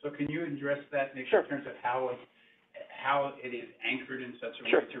 So can you address that, Nick, Sure. in terms of how it is anchored in such a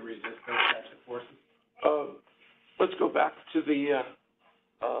Sure. way to resist those types of forces? Let's go back to the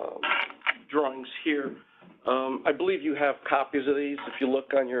drawings here. I believe you have copies of these. If you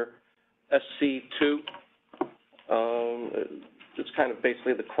look on your SC2, it's kind of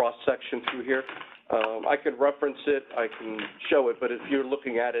basically the cross-section through here. I could reference it, I can show it, but if you're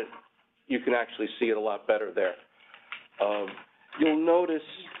looking at it, you can actually see it a lot better there. You'll notice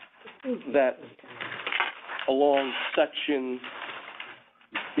that along section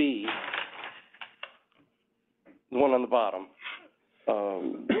B, the one on the bottom,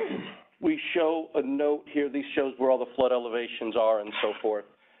 we show a note here. These shows where all the flood elevations are and so forth.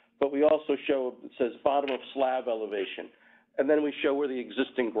 But we also show, it says bottom of slab elevation. And then we show where the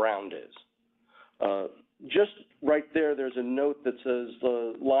existing ground is. Just right there, there's a note that says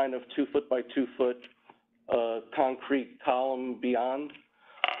the line of 2 foot by 2 foot concrete column beyond.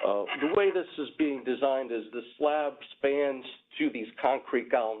 The way this is being designed is the slab spans to these concrete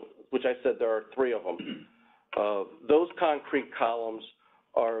columns, which I said there are 3 of them. Those concrete columns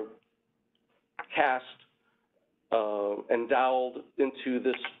are cast and doweled into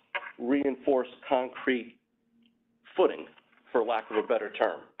this reinforced concrete footing, for lack of a better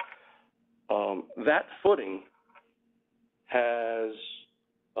term. That footing has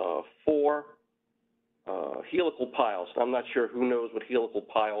 4 helical piles. I'm not sure who knows what helical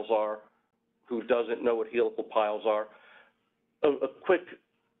piles are, who doesn't know what helical piles are. A quick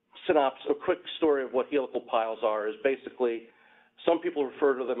synopsis, a quick story of what helical piles are is basically, some people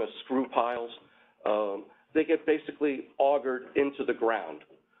refer to them as screw piles. They get basically augured into the ground.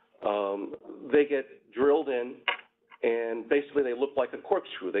 They get drilled in, and basically they look like a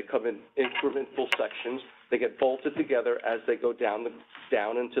corkscrew. They come in incremental sections. They get bolted together as they go down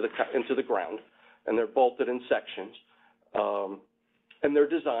into the ground, and they're bolted in sections. And they're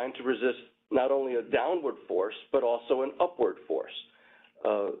designed to resist not only a downward force, but also an upward force.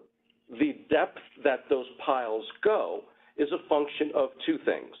 The depth that those piles go is a function of 2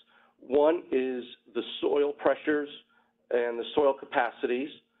 things. One is the soil pressures and the soil capacities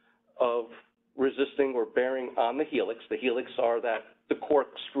of resisting or bearing on the helix. The helix are the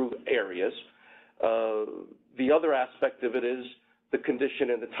corkscrew areas. The other aspect of it is the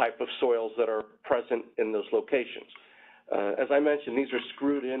condition and the type of soils that are present in those locations. As I mentioned, these are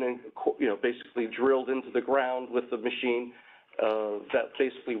screwed in and, basically drilled into the ground with the machine, that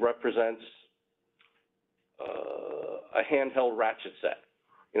basically represents, a handheld ratchet set.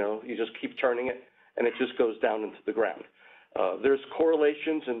 You just keep turning it, and it just goes down into the ground. There's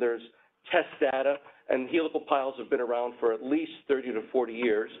correlations and there's test data, and helical piles have been around for at least 30 to 40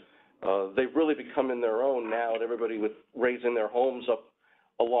 years. They've really become in their own now, and everybody with raising their homes up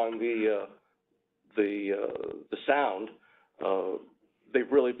along the sound,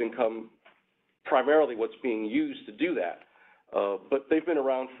 they've really become primarily what's being used to do that. But they've been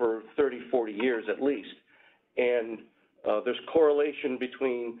around for 30, 40 years at least. And there's correlation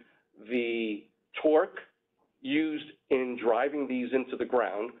between the torque used in driving these into the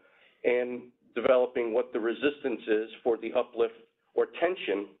ground and developing what the resistance is for the uplift or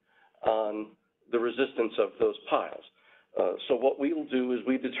tension on the resistance of those piles. So what we'll do is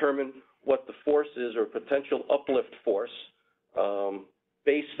we determine what the force is or potential uplift force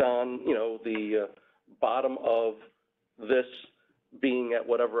based on, the bottom of this being at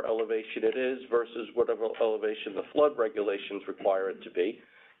whatever elevation it is versus whatever elevation the flood regulations require it to be,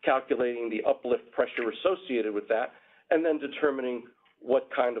 calculating the uplift pressure associated with that, and then determining what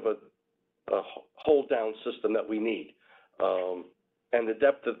kind of a hold-down system that we need. And the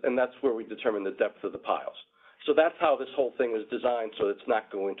depth of, and that's where we determine the depth of the piles. So that's how this whole thing is designed, so it's not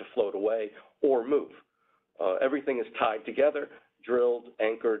going to float away or move. Everything is tied together, drilled,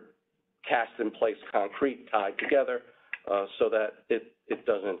 anchored, cast in place concrete tied together, so that it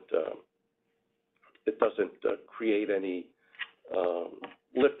doesn't create any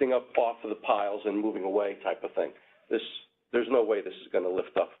lifting up off of the piles and moving away type of thing. There's no way this is going to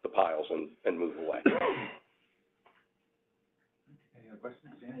lift off the piles and move away. Any other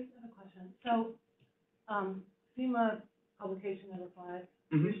questions, I Dan? have a question. So, FEMA publication number 5,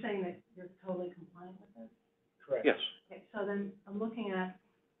 you're saying that you're totally compliant with this? Correct. Yes. Okay, so then I'm looking at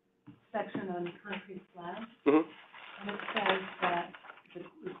section on concrete slabs, Mm-hmm. and it says that the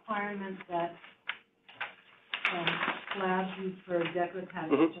requirement that slabs used for decorative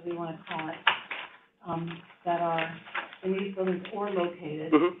patio, whatever you want to call it, that are in these buildings or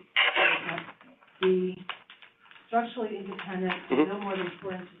located, be structurally independent and no more than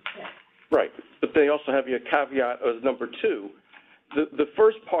 4 inches thick. Right, but they also have you a caveat as number 2. The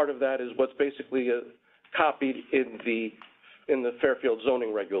first part of that is what's basically copied in the Fairfield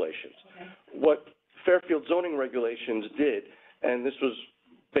zoning regulations. Okay. What Fairfield zoning regulations did, and this was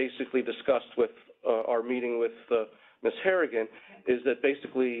basically discussed with our meeting with Ms. Harrigan, is that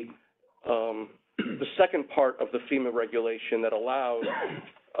basically the second part of the FEMA regulation that allows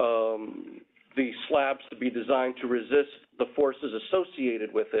the slabs to be designed to resist the forces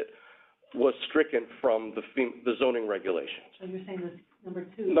associated with it was stricken from the zoning regulations. So you're saying this number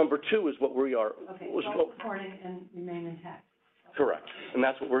 2? Number 2 is what we are. Okay, self-supporting and remain intact. Correct, and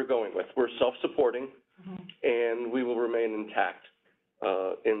that's what we're going with. We're self-supporting, and we will remain intact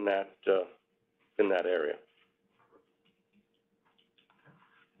in that area.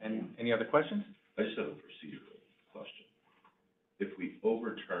 And any other questions? I just have a procedural question. If we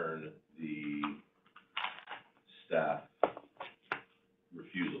overturn the staff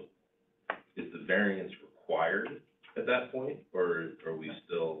refusal, is the variance required at that point, or are we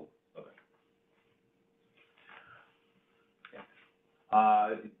still, okay?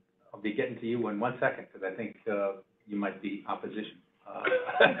 I'll be getting to you in 1 second, because I think you might be opposition.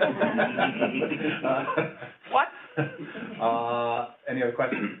 What? Any other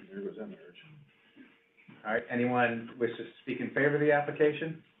questions? All right, anyone wish to speak in favor of the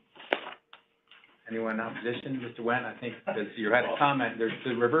application? Anyone in opposition? Mr. Wendt, I think, because you had a comment, there's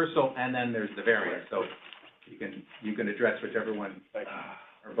the reversal and then there's the variance, so you can address whichever one,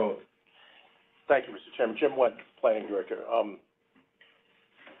 or both. Thank you, Mr. Chairman. Jim Wendt, Planning Director.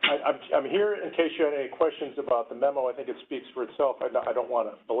 I'm here in case you had any questions about the memo. I think it speaks for itself. I don't want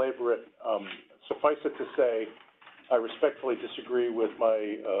to belabor it. Suffice it to say, I respectfully disagree with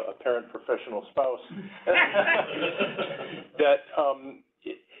my apparent professional spouse that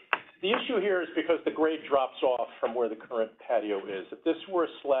the issue here is because the grade drops off from where the current patio is. If this were a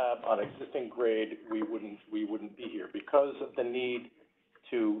slab on existing grade, we wouldn't be here. Because of the need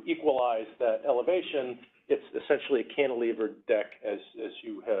to equalize that elevation, it's essentially a cantilevered deck as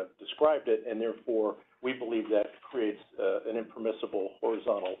you have described it, and therefore we believe that creates an impermissible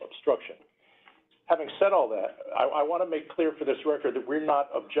horizontal obstruction. Having said all that, I want to make clear for this record that we're not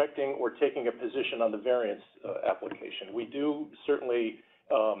objecting or taking a position on the variance application. We do certainly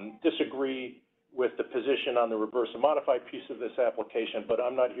disagree with the position on the reverse and modified piece of this application, but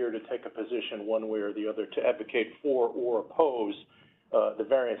I'm not here to take a position one way or the other to advocate for or oppose the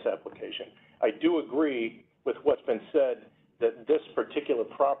variance application. I do agree with what's been said, that this particular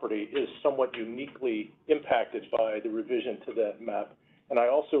property is somewhat uniquely impacted by the revision to that map. And I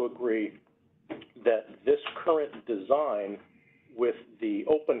also agree that this current design with the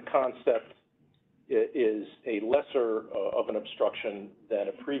open concept is a lesser of an obstruction than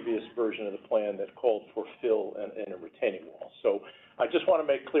a previous version of the plan that called for fill and a retaining wall. So I just want to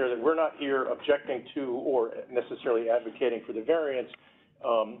make clear that we're not here objecting to or necessarily advocating for the variance,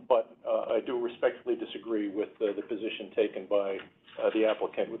 but I do respectfully disagree with the position taken by the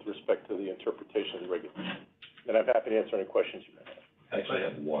applicant with respect to the interpretation of the regulation. And I'm happy to answer any questions you may have. I actually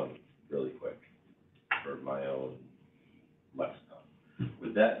have one really quick for my own lexicon.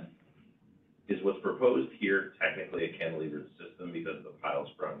 Would that, is what's proposed here technically a cantilevered system because of the piles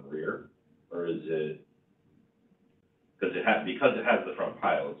front and rear? Or is it, because it has the front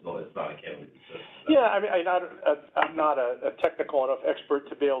pile, it's not a cantilevered system? Yeah, I mean, I'm not a technical enough expert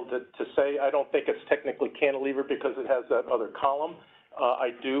to be able to say. I don't think it's technically cantilevered because it has that other column.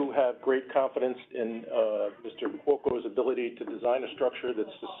 I do have great confidence in Mr. Cuoco's ability to design a structure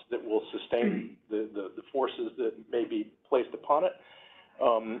that will sustain the forces that may be placed upon it.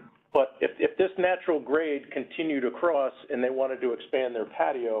 But if this natural grade continued across and they wanted to expand their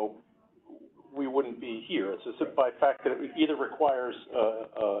patio, we wouldn't be here. It's just by fact that it either requires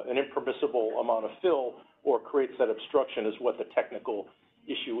an impermissible amount of fill or creates that obstruction is what the technical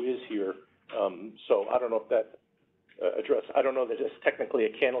issue is here. So I don't know if that I don't know that it's technically a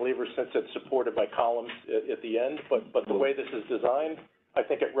cantilever since it's supported by columns at the end, but the way this is designed, I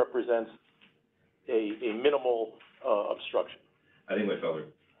think it represents a minimal obstruction. I think my fellow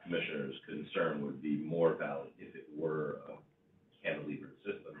commissioner's concern would be more valid if it were a cantilevered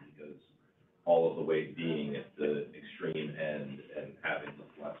system, because all of the weight being at the extreme end and having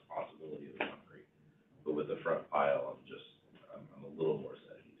less possibility of concrete. But with the front pile, I'm a little more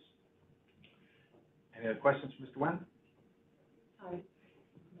set at ease. Any other questions for Mr. Wen?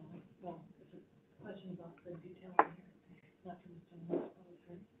 Well, it's a question about the detail in here, not from Mr. Moore.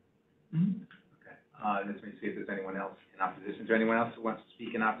 Okay. Let me see if there's anyone else in opposition. Is there anyone else who wants to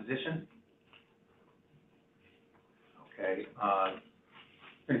speak in opposition? Okay.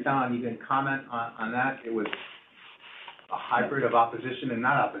 Attorney Fallon, you can comment on that. It was a hybrid of opposition and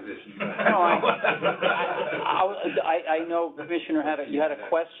not opposition. No, I know Commissioner you had a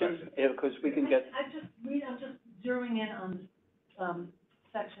question, because we can get. I'm just zeroing in on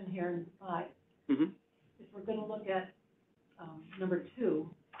section here in 5. Mm-hmm. If we're gonna look at, number 2,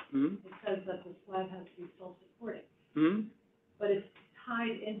 Mm-hmm. it says that the slab has to be self-supporting, Mm-hmm. but it's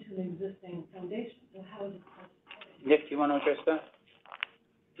tied into an existing foundation, so how is it self-supporting? Nick, do you want to address that?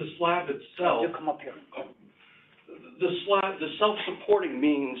 The slab itself, You come up here. the self-supporting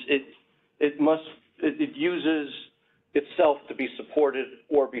means it uses itself to be supported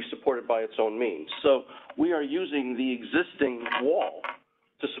or be supported by its own means. So we are using the existing wall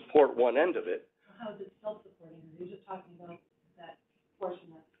to support one end of it. So how is it self-supporting? Are you just talking about that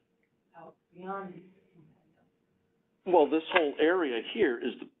portion that's out beyond the existing patio? Well, this whole area here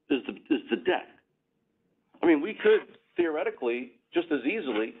is the deck. I mean, we could theoretically, just as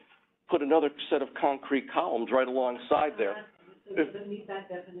easily, put another set of concrete columns right alongside there. So does it meet that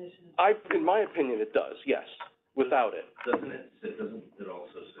definition? In my opinion, it does, yes, without it. Doesn't it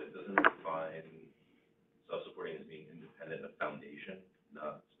also define self-supporting as being independent of foundation,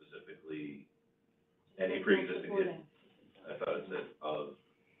 not specifically any pre-existing? I thought it said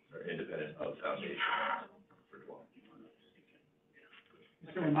or independent of foundation for dwelling.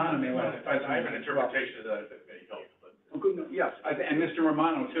 Mr. Romano may want to, I have an interpretation of that may help, but. Yes, and Mr.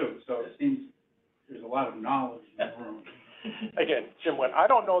 Romano too, so it seems there's a lot of knowledge in the room. Again, Jim Wen, I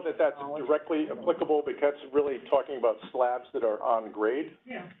don't know that that's directly applicable because it's really talking about slabs that are on grade.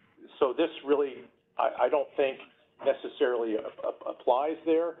 Yeah. So this really, I don't think necessarily applies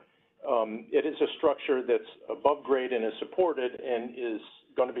there. It is a structure that's above grade and is supported and is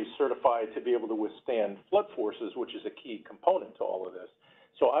going to be certified to be able to withstand flood forces, which is a key component to all of this.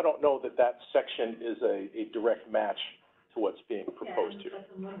 So I don't know that that section is a direct match to what's being proposed here. That's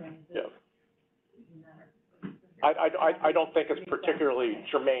what I'm wondering. Yeah. I don't think it's particularly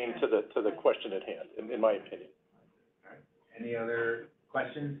germane to the question at hand, in my opinion. All right. Any other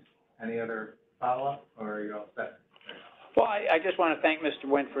questions? Any other follow-up, or are you all set? Well, I just want to thank Mr.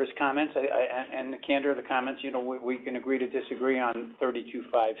 Wen for his comments, and the candor of the comments. You know, we can agree to disagree on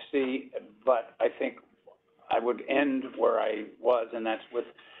 32.5C, but I think I would end where I was, and that's with,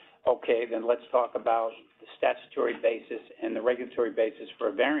 okay, then let's talk about the statutory basis and the regulatory basis for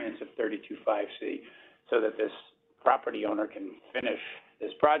a variance of 32.5C so that this property owner can finish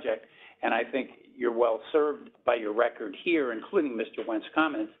this project. And I think you're well served by your record here, including Mr. Wen's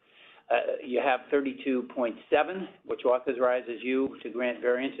comments, you have 32.7, which authorizes you to grant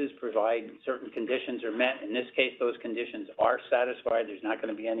variances, provide certain conditions are met. In this case, those conditions are satisfied. There's not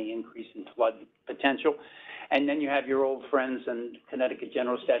going to be any increase in flood potential. And then you have your old friends in Connecticut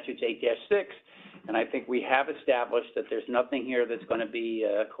General Statutes 8-6, and I think we have established that there's nothing here that's going to be,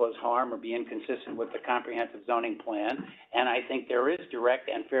 cause harm or be inconsistent with the comprehensive zoning plan. And I think there is direct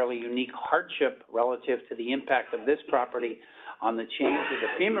and fairly unique hardship relative to the impact of this property on the change of the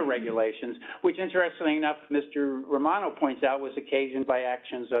FEMA regulations, which interestingly enough, Mr. Romano points out, was occasioned by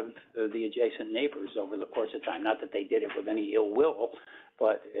actions of the adjacent neighbors over the course of time. Not that they did it with any ill will,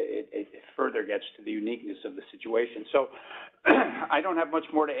 but it further gets to the uniqueness of the situation. So I don't have much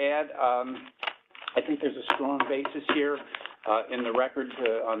more to add. I think there's a strong basis here in the record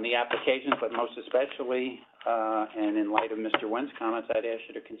on the applications, but most especially, and in light of Mr. Wen's comments, I'd ask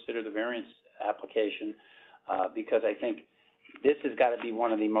you to consider the variance application because I think this has got to be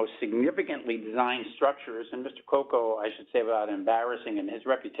one of the most significantly designed structures, and Mr. Coco, I should say without embarrassing him, his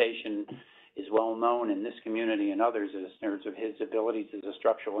reputation is well known in this community and others in terms of his abilities as a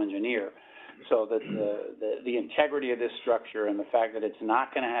structural engineer. So that the integrity of this structure and the fact that it's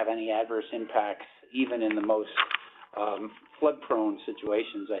not going to have any adverse impacts, even in the most flood-prone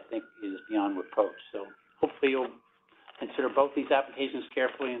situations, I think is beyond reproach. So hopefully you'll consider both these applications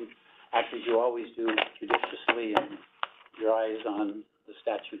carefully and act as you always do, judiciously, and your eyes on the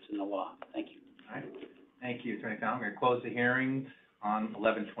statutes and the law. Thank you. All right. Thank you, Attorney Fallon. We're going to close the hearing on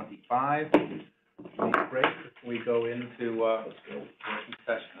 11/25. Break. We go into working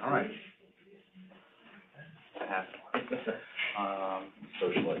session. All right.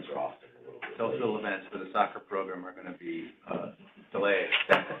 Social lights are off. Social events for the soccer program are going to be delayed.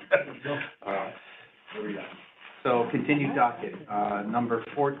 So continued docket, number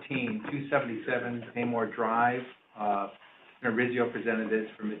 14, 277 Seymour Drive. Mr. Rizzio presented this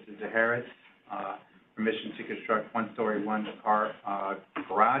for Mrs. Zaharis. Permission to construct one-story, one-car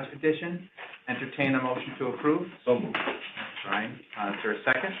garage addition. Entertain a motion to approve. So moved. Brian, is there a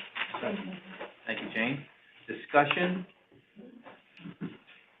second? Second. Thank you, Jane. Discussion?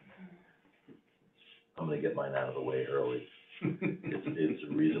 I'm gonna get mine out of the way early. It's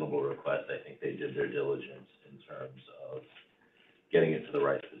a reasonable request. I think they did their diligence in terms of getting it to the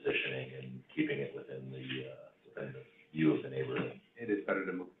right positioning and keeping it within the view of the neighborhood. It is better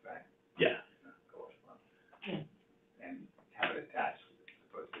to move it back. Yeah. And have it attached as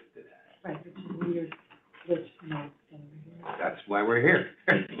opposed to detached. Right, which is weird, which, no, That's why we're here.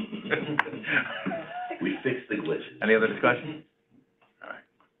 We fixed the glitches. Any other discussion? All right.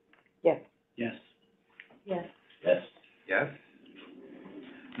 Yes. Yes. yes. Yes. Yes.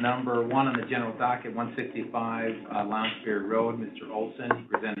 Number 1 on the general docket, 165 Lounsbury Road, Mr. Olson, he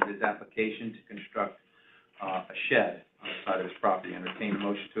presented his application to construct a shed on the side of his property. Entertain a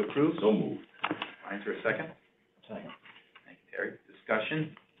motion to approve. So moved. Ryan, is there a second? Second. Thank you, Terry.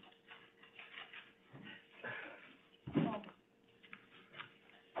 Discussion?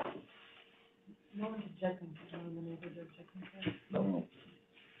 No one's objecting, no one in the neighborhood are objecting to it. No.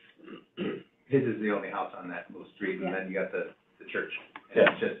 His is the only house on that little street, and Yeah. then you got the church. And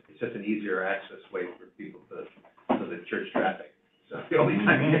Yeah. it's just an easier access way for people to the church traffic. So the only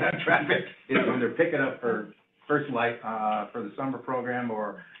time you have traffic is when they're picking up for first light, for the summer program,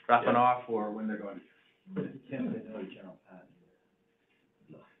 or dropping off, or when they're going. You can't say no to General Patton.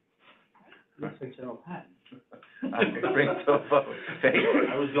 No. Looks like General Patton. I'm going to bring it to a vote.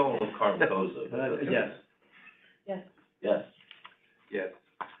 I was going with Carmicosa. Yes. Yes, Yes. Yes.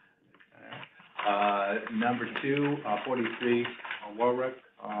 Number 2, 43 Warwick,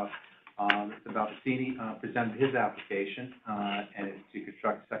 Mr. Valpacini, presented his application, and it's to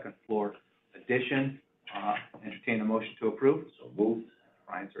construct a second floor addition. Entertain a motion to approve. So moved.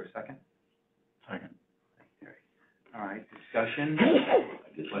 Ryan, is there a second? Second. Thank you, Terry. All right, discussion?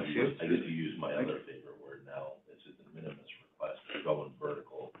 I get to use my other favorite word now. It's a de minimis request. We're going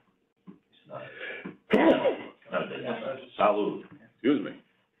vertical. It's not a big salute. Excuse me.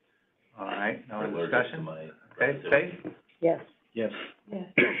 All right, no other Allergic to discussion? my Okay, Faith? Yes. Yes. yes.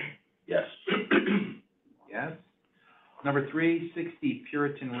 Yes. Yes. Number 3, 60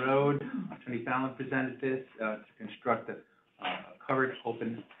 Puritan Road, Attorney Fallon presented this, to construct a covered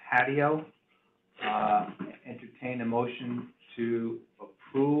open patio. Entertain a motion to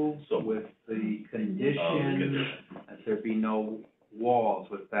approve with the condition that there be no walls.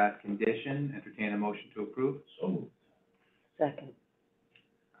 With that condition, entertain a motion to approve. So moved. Second.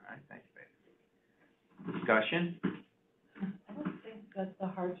 All right, thank you, Faith. Discussion? I don't think that the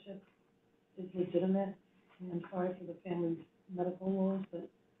hardship is legitimate, and I'm sorry for the family's medical woes, but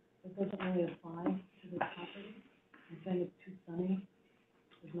it doesn't really apply to this property. I'm saying it's too sunny,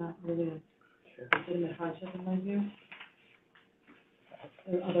 there's not really a legitimate hardship in my view.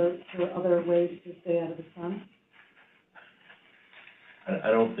 There are other ways to stay out of the sun. I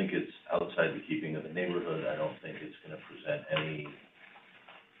don't think it's outside the keeping of the neighborhood. I don't think it's gonna present any,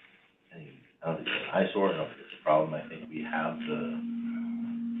 I don't think it's an eyesore, I don't think it's a problem. I think we have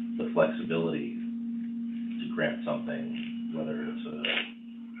the flexibility to grant something, whether it's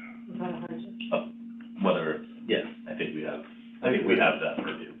Without a hardship. I think we have that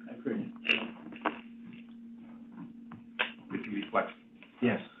purview. I agree. We can be flexible.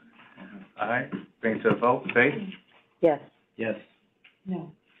 Yes. All right, bring it to a vote. Faith? Yes. Yes.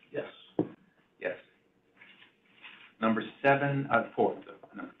 No. Yes. Yes. Number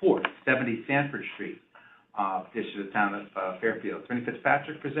four, 70 Sanford Street, petition to the town of Fairfield. Attorney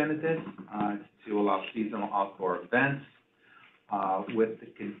Fitzpatrick presented this, to allow seasonal outdoor events, with the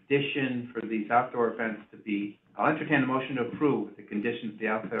condition for these outdoor events to be, I'll entertain a motion to approve with the conditions the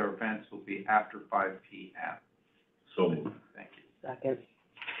outdoor events will be after 5 p.m. So moved. Thank you. Second.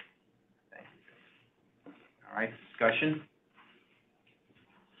 Thank you. All right, discussion?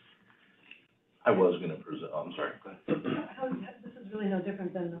 I was gonna present, I'm sorry, go ahead. This is really no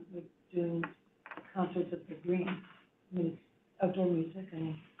different than with doing concerts at the Green. I mean, it's outdoor music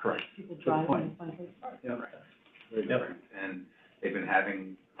and Correct. people drive and find places to park. Yeah, right. Very different. And they've been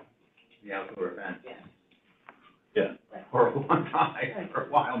having the outdoor events. Yeah. For a long time, for a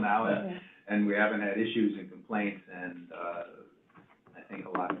while now, Yeah. and we haven't had issues and complaints, and, I think a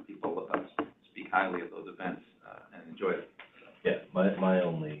lot of people, speak highly of those events, and enjoy it. Yeah, my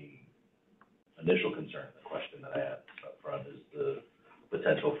only initial concern, the question that I had up front is the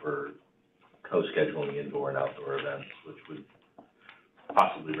potential for co-scheduling indoor and outdoor events, which would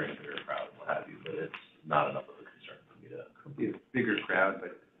possibly bring a bigger crowd and what have you, but it's not enough of a concern for me to. Could be a bigger crowd,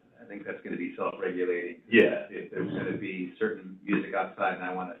 but I think that's gonna be self-regulating. Yeah. If there's gonna be certain music outside and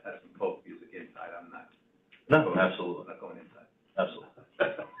I wanna have some folk music inside, I'm not. No, absolutely, I'm not going inside. absolutely.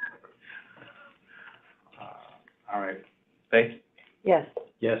 All right. Faith? Yes.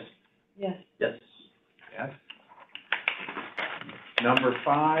 Yes. Yes. Yes. Yes. Number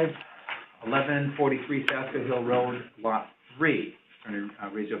 5, 1143 Sasko Hill Road, Lot 3. Attorney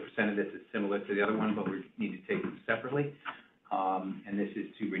Rizzo presented this as similar to the other one, but we need to take them separately. And this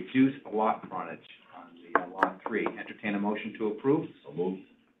is to reduce the lot frontage on the Lot 3. Entertain a motion to approve. So moved.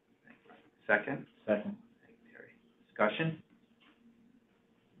 Second? Second. Thank you, Terry. Discussion?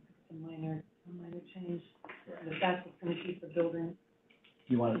 It's a minor change. That's what's gonna keep the building.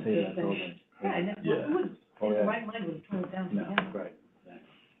 You wanna say that building? Yeah, and Yeah. who would, in the right mind would have torn it down to begin with. Right.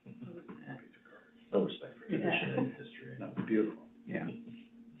 No respect for tradition and history. That was beautiful. Yeah. I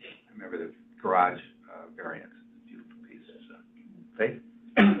remember the garage, variance, beautiful piece, so. Faith?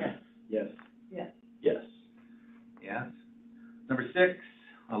 Yes. Yes. Yes. Yes. Yes. Number 6,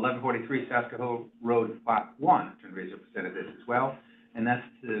 1143 Sasko Hill Road, Lot 1. Attorney Rizzo presented this as well, and that's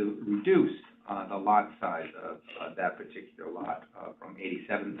to reduce the lot size of that particular lot from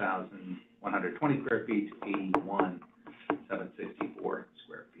 87,120 square feet to 81,764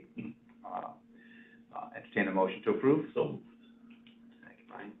 square feet. Entertain a motion to approve. So moved. Thank you,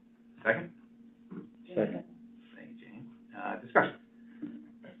 Brian. Second? Second. Thank you, Jane. Discussion.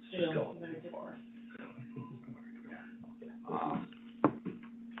 It's just going too far.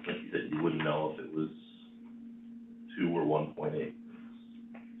 Like you said, you wouldn't know if it was 2 or 1.8. It's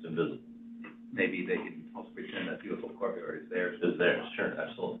invisible. Maybe they can also pretend that beautiful courtyard is theirs. It's there, sure,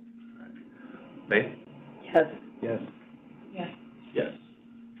 absolutely. Faith? Yes. Yes. Yes. Yes.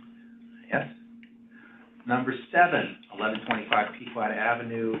 Yes. Number 7, 1125 Pequot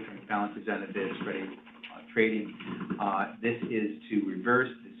Avenue, Attorney Fallon presented this, ready, trading. This is to reverse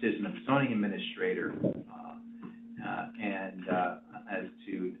the decision of the zoning administrator, and, as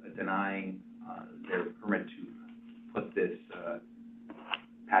to denying, their permit to put this,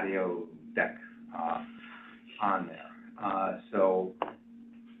 patio deck, on there. So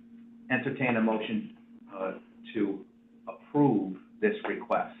entertain a motion, to approve this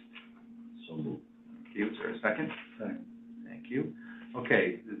request. So moved. Thank you. Is there a second? Second. Thank you.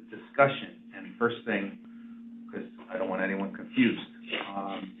 Okay, the discussion, and first thing, because I don't want anyone confused,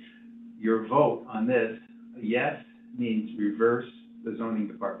 your vote on this, yes means reverse the zoning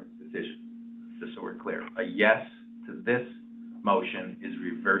department's decision, just so we're clear. A yes to this motion is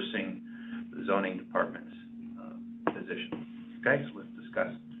reversing the zoning department's, position. Okay, so let's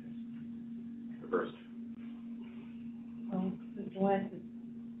discuss reverse. Well, Mr. West is,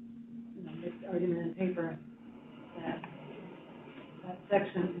 makes the argument in paper that that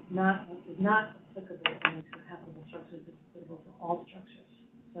section is not applicable only to habitable structures, it's applicable to all structures.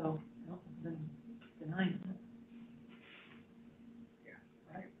 So, I don't think then denying it. Yeah.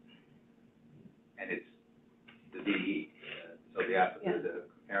 Right. Yeah.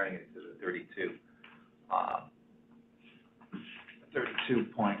 Comparing it to the 32.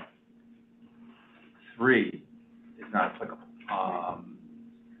 32.3 is not applicable.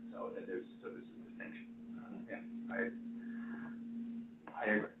 So there's a distinction. Yeah, I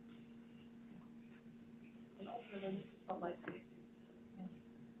agree.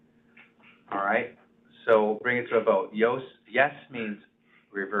 All right, so bring it to a vote. Yes means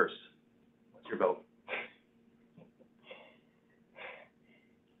reverse. What's your vote?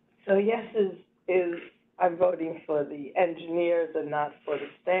 So yes is I'm voting for the engineers and not for the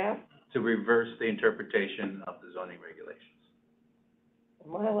staff. To reverse the interpretation of the zoning regulations.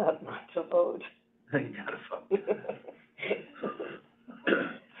 Am I allowed not to vote? You gotta vote.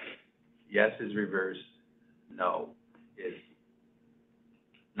 Yes is reversed, no is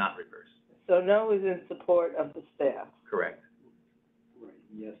not reversed. So no is in support of the staff. Correct. Right,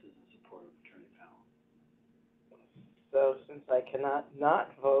 yes is in support of Attorney Powell. So since I cannot not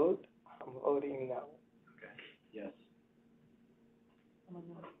vote, I'm voting no. Okay. Yes. No.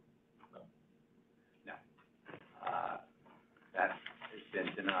 That has been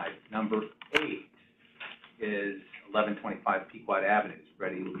denied. Number 8 is 1125 Pequot Avenue,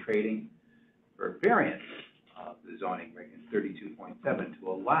 Ready Trading for variance of the zoning regulation 32.7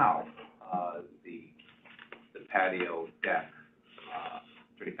 to allow the patio deck.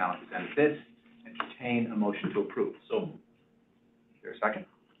 Attorney Fallon presented this. Entertain a motion to approve. So, is there a second?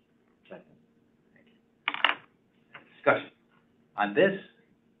 Second. Thank you. Discussion. On this,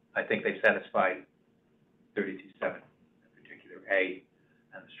 I think they satisfied 32.7, in particular A,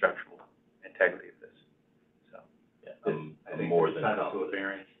 and the structural integrity of this. So, Yeah, I think more they're than entitled to a confident.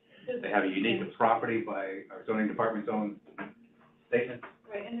 variance. They have a unique property by our zoning department's own statement.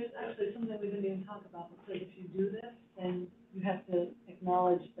 Right, and there's actually something we didn't even talk about, because if you do this, then you have to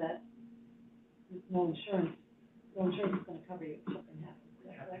acknowledge that there's no insurance is gonna cover you if something happens, is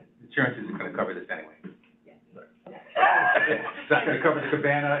that correct? Insurance isn't gonna cover this anyway. Yeah. It's not gonna cover the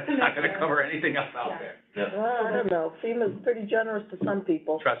cabana, it's not gonna cover anything else out there. I don't know, FEMA's pretty generous to some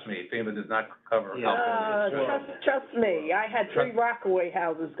people. Trust me, FEMA does not cover Yeah. out there. Trust me, I had 3 Rockaway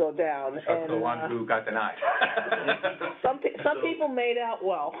houses go down, Trust the and, one who got denied. some people made out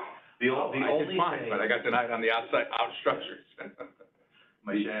well. The I only did fine, thing, but I got denied on the outside structures.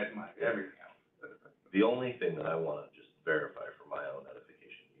 My shed, my everything else. the only thing that I wanna just verify for my own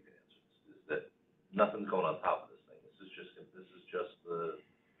edification, you can answer this, is that nothing's going on top of this thing. This is just the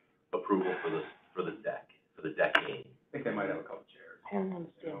approval for the deck, for the decking. I think they might have a couple chairs. I don't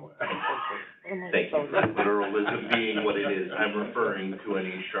understand. What am I Thank you supposed for to- literalism being what it is. I'm referring to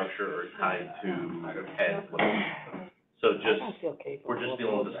any structure or tied to head, whatever. So I just, don't feel capable. we're just of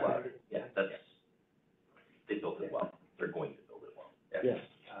dealing with the voting. slab. Yeah, that's, they built it well. They're going to build it well. Yes.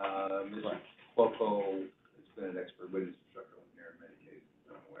 Mr. Cuoco has been an expert witness structural engineer in many cases,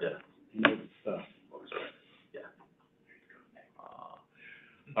 I'm aware. Yeah. He knows his stuff. Yeah.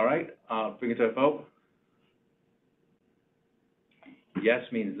 All right, bring it to a vote. Yes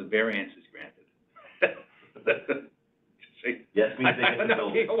means the variance is granted. See? Yes means they get to I'm not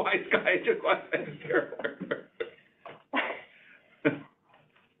build being it. a wise guy, I just want to be careful.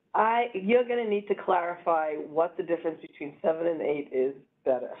 You're gonna need to clarify what the difference between 7 and 8 is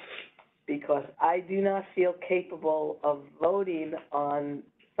better, because I do not feel capable of voting on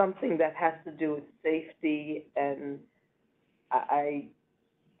something that has to do with safety, and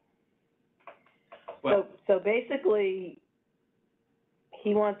Well, so basically,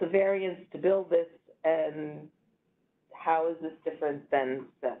 he wants a variance to build this, and how is this different than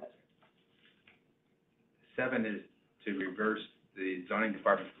 7? 7 is to reverse the zoning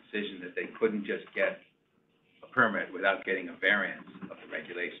department's decision that they couldn't just get a permit without getting a variance of the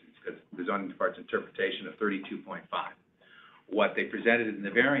regulations, because the zoning department's interpretation of 32.5. What they presented in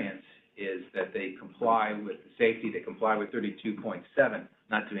the variance is that they comply with the safety, they comply with 32.7,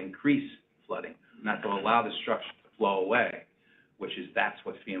 not to increase flooding, not to allow the structure to flow away, that's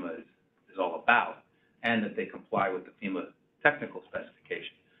what FEMA is all about, and that they comply with the FEMA technical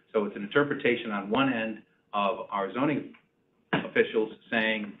specification. So it's an interpretation on one end of our zoning officials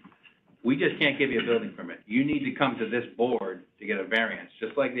saying, we just can't give you a building permit. You need to come to this board to get a variance,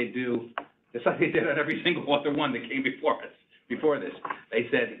 just like they did on every single other one that came before us, before this. They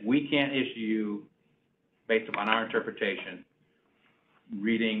said, we can't issue you, based upon our interpretation,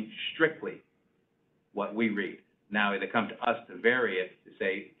 reading strictly what we read. Now, they come to us to vary it, to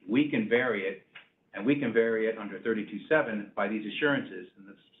say, we can vary it, and we can vary it under 32.7 by these assurances, and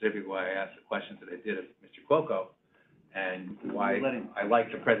that's specifically why I asked the questions that I did of Mr. Cuoco, and why I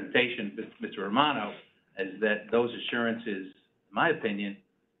like the presentation, Mr. Romano, is that those assurances, in my opinion,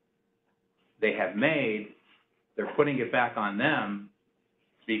 they have made, they're putting it back on them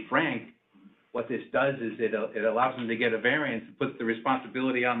be frank, what this does is it allows them to get a variance and puts the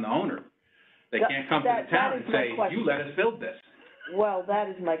responsibility on the owner. They can't come to the town and say, you let us build this. Well, that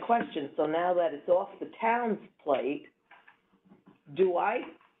is my question. So now that it's off the town's plate, do I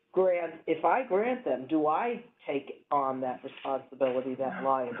grant, if I grant them, do I take on that responsibility, that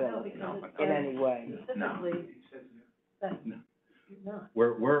liability because it's in any way? specifically, that, No.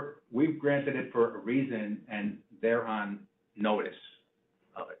 no. We've granted it for a reason, and they're on notice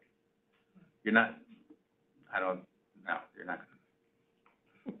of it. You're not, you're not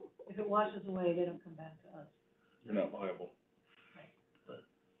gonna. If it washes away, they don't come back to us. You're not liable.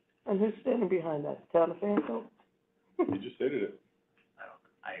 And who's standing behind that? Town of Fairfield? You just stated it.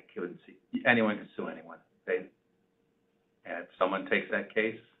 I couldn't see, anyone can sue anyone. And if someone takes that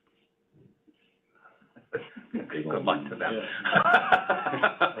case, good luck to them.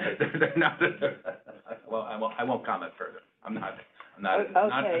 They're not, well, I won't comment further. I'm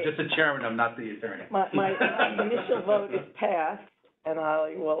Okay. just a chairman, I'm not the attorney. My initial vote is passed, and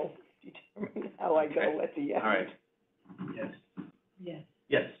I will determine how I go at the end. All right. Yes. Yes.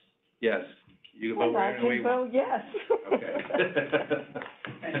 Yes. Yes. You vote And I right away. can vote yes. Okay.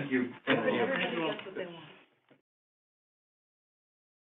 Thank you. Everybody gets what they